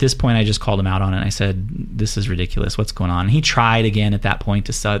 at this point, I just called him out on it. And I said, this is ridiculous. What's going on? And he tried again at that point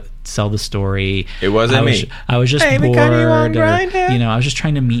to sell the story. It wasn't me. I was just bored. I was just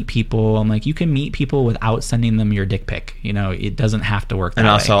trying to meet people. I'm like, you can meet people without sending them your dick pic. It doesn't have to work that way.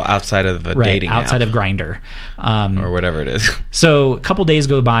 And also outside of the dating app. Outside of Grindr. Or whatever it is. So a couple days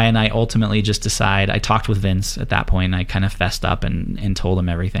go by, and I ultimately just decide, I talked with Vince at that point, and I kind of fessed up and told him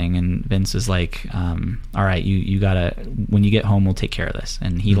everything. And Vince is like, all right, you gotta, when you get home, we'll take care of this.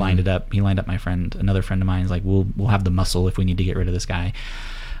 And he lined it up. He lined up my friend, another friend of mine, is like, we'll have the muscle if we need to get rid of this guy.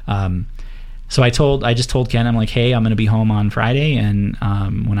 So I just told Ken, I'm like, hey, I'm going to be home on Friday, and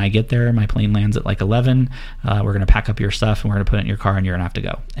when I get there, my plane lands at like 11. We're going to pack up your stuff, and we're going to put it in your car, and you're going to have to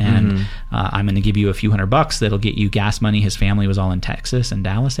go. And I'm going to give you a few $100 that'll get you gas money. His family was all in Texas and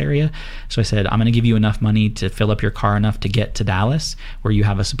Dallas area. So I said, I'm going to give you enough money to fill up your car enough to get to Dallas, where you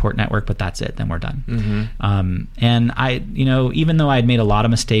have a support network, but that's it. Then we're done. And I, even though I'd made a lot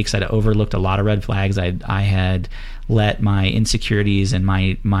of mistakes, I'd overlooked a lot of red flags. I had let my insecurities and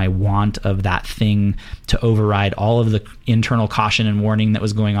my want of that thing to override all of the internal caution and warning that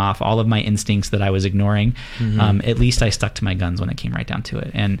was going off, all of my instincts that I was ignoring. At least I stuck to my guns when it came right down to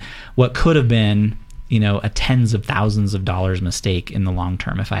it. And what could have been, a tens of thousands of dollars mistake in the long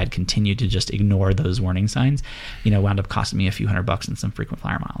term, if I had continued to just ignore those warning signs, wound up costing me a few $100 and some frequent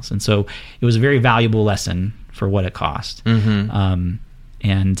flyer miles. And so it was a very valuable lesson for what it cost.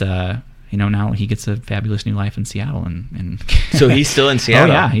 now he gets a fabulous new life in Seattle. And So he's still in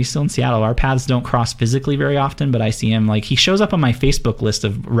Seattle? Oh, yeah, he's still in Seattle. Our paths don't cross physically very often, but I see him, like, he shows up on my Facebook list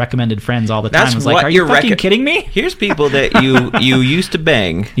of recommended friends all the time. I was like, are you fucking kidding me? Here's people that you used to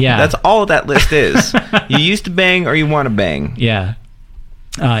bang. Yeah. That's all that list is. You used to bang or you want to bang. Yeah.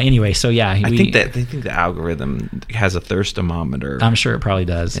 Anyway, so yeah. I think the algorithm has a thirstometer. I'm sure it probably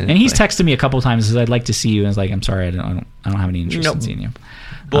does. And he's texted me a couple times, says, I'd like to see you. And I was like, I'm sorry, I don't have any interest in seeing you.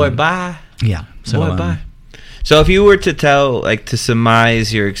 Boy, bye. Yeah. So, boy, bye. So if you were to to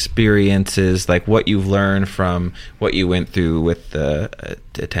surmise your experiences, like what you've learned from what you went through with the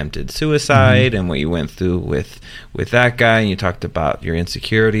attempted suicide and what you went through with that guy, and you talked about your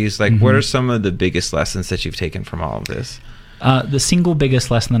insecurities, like what are some of the biggest lessons that you've taken from all of this? The single biggest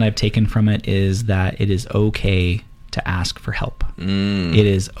lesson that I've taken from it is that it is okay to ask for help. It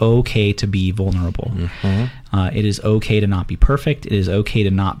is okay to be vulnerable. It is okay to not be perfect. It is okay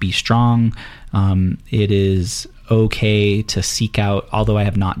to not be strong. It is okay to seek out, although I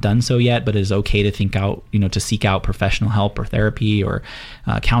have not done so yet, but it is okay to seek out professional help or therapy or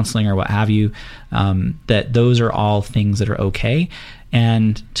counseling or what have you. That those are all things that are okay.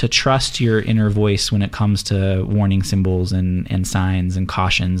 And to trust your inner voice when it comes to warning symbols and signs and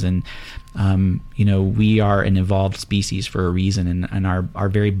cautions. And, we are an evolved species for a reason, and our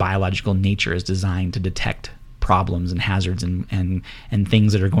very biological nature is designed to detect problems and hazards and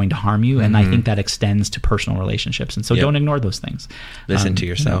things that are going to harm you. And I think that extends to personal relationships. And so don't ignore those things. Listen to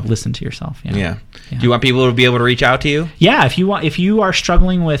yourself. Listen to yourself. Yeah. Do you want people to be able to reach out to you? Yeah. If you are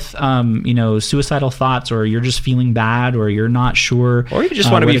struggling with, suicidal thoughts, or you're just feeling bad, or you're not sure, or you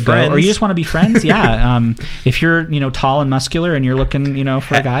just want to be friends, or you just want to be friends. Yeah. If you're, tall and muscular and you're looking,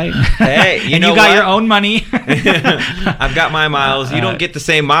 for a guy, hey, and you got your own money. I've got my miles. You don't get the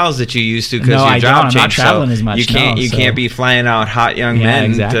same miles that you used to because your job changed. I'm not traveling as much. You can't be flying out hot young men.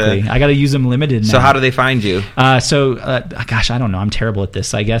 Exactly. I got to use them limited now. So how do they find you? Gosh, I don't know. I'm terrible at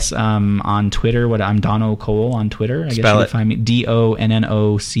this. I guess on Twitter, I'm Dono Cole on Twitter. I guess you can find me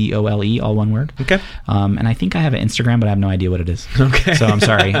DONNOCOLE, all one word. Okay. And I think I have an Instagram, but I have no idea what it is. Okay. So I'm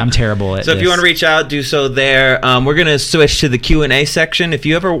sorry. I'm terrible at So if you want to reach out, do so there. We're going to switch to the Q&A section. If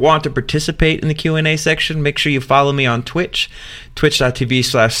you ever want to participate in the Q&A section, make sure you follow me on Twitch,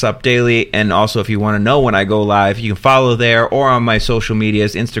 twitch.tv/supdaily. And also, if you want to know when I go live, you can follow there, or on my social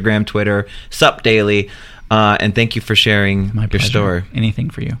medias, Instagram, Twitter, supdaily. And thank you for sharing your story.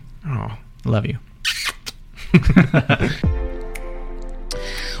 Anything for you. Oh, love you.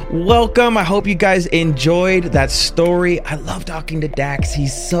 Welcome. I hope you guys enjoyed that story. I love talking to Dax.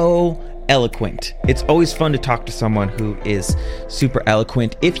 He's so eloquent. It's always fun to talk to someone who is super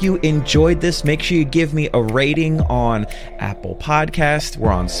eloquent. If you enjoyed this, make sure you give me a rating on Apple Podcasts.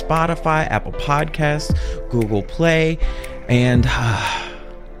 We're on Spotify, Apple Podcasts, Google Play, and I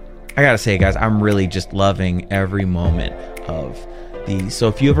gotta say, guys, I'm really just loving every moment of these. So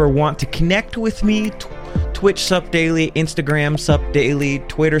if you ever want to connect with me, Twitch supdaily, Instagram supdaily,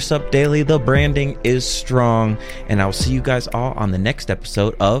 Twitter supdaily, the branding is strong. And I'll see you guys all on the next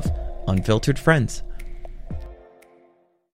episode of Unfiltered Friends.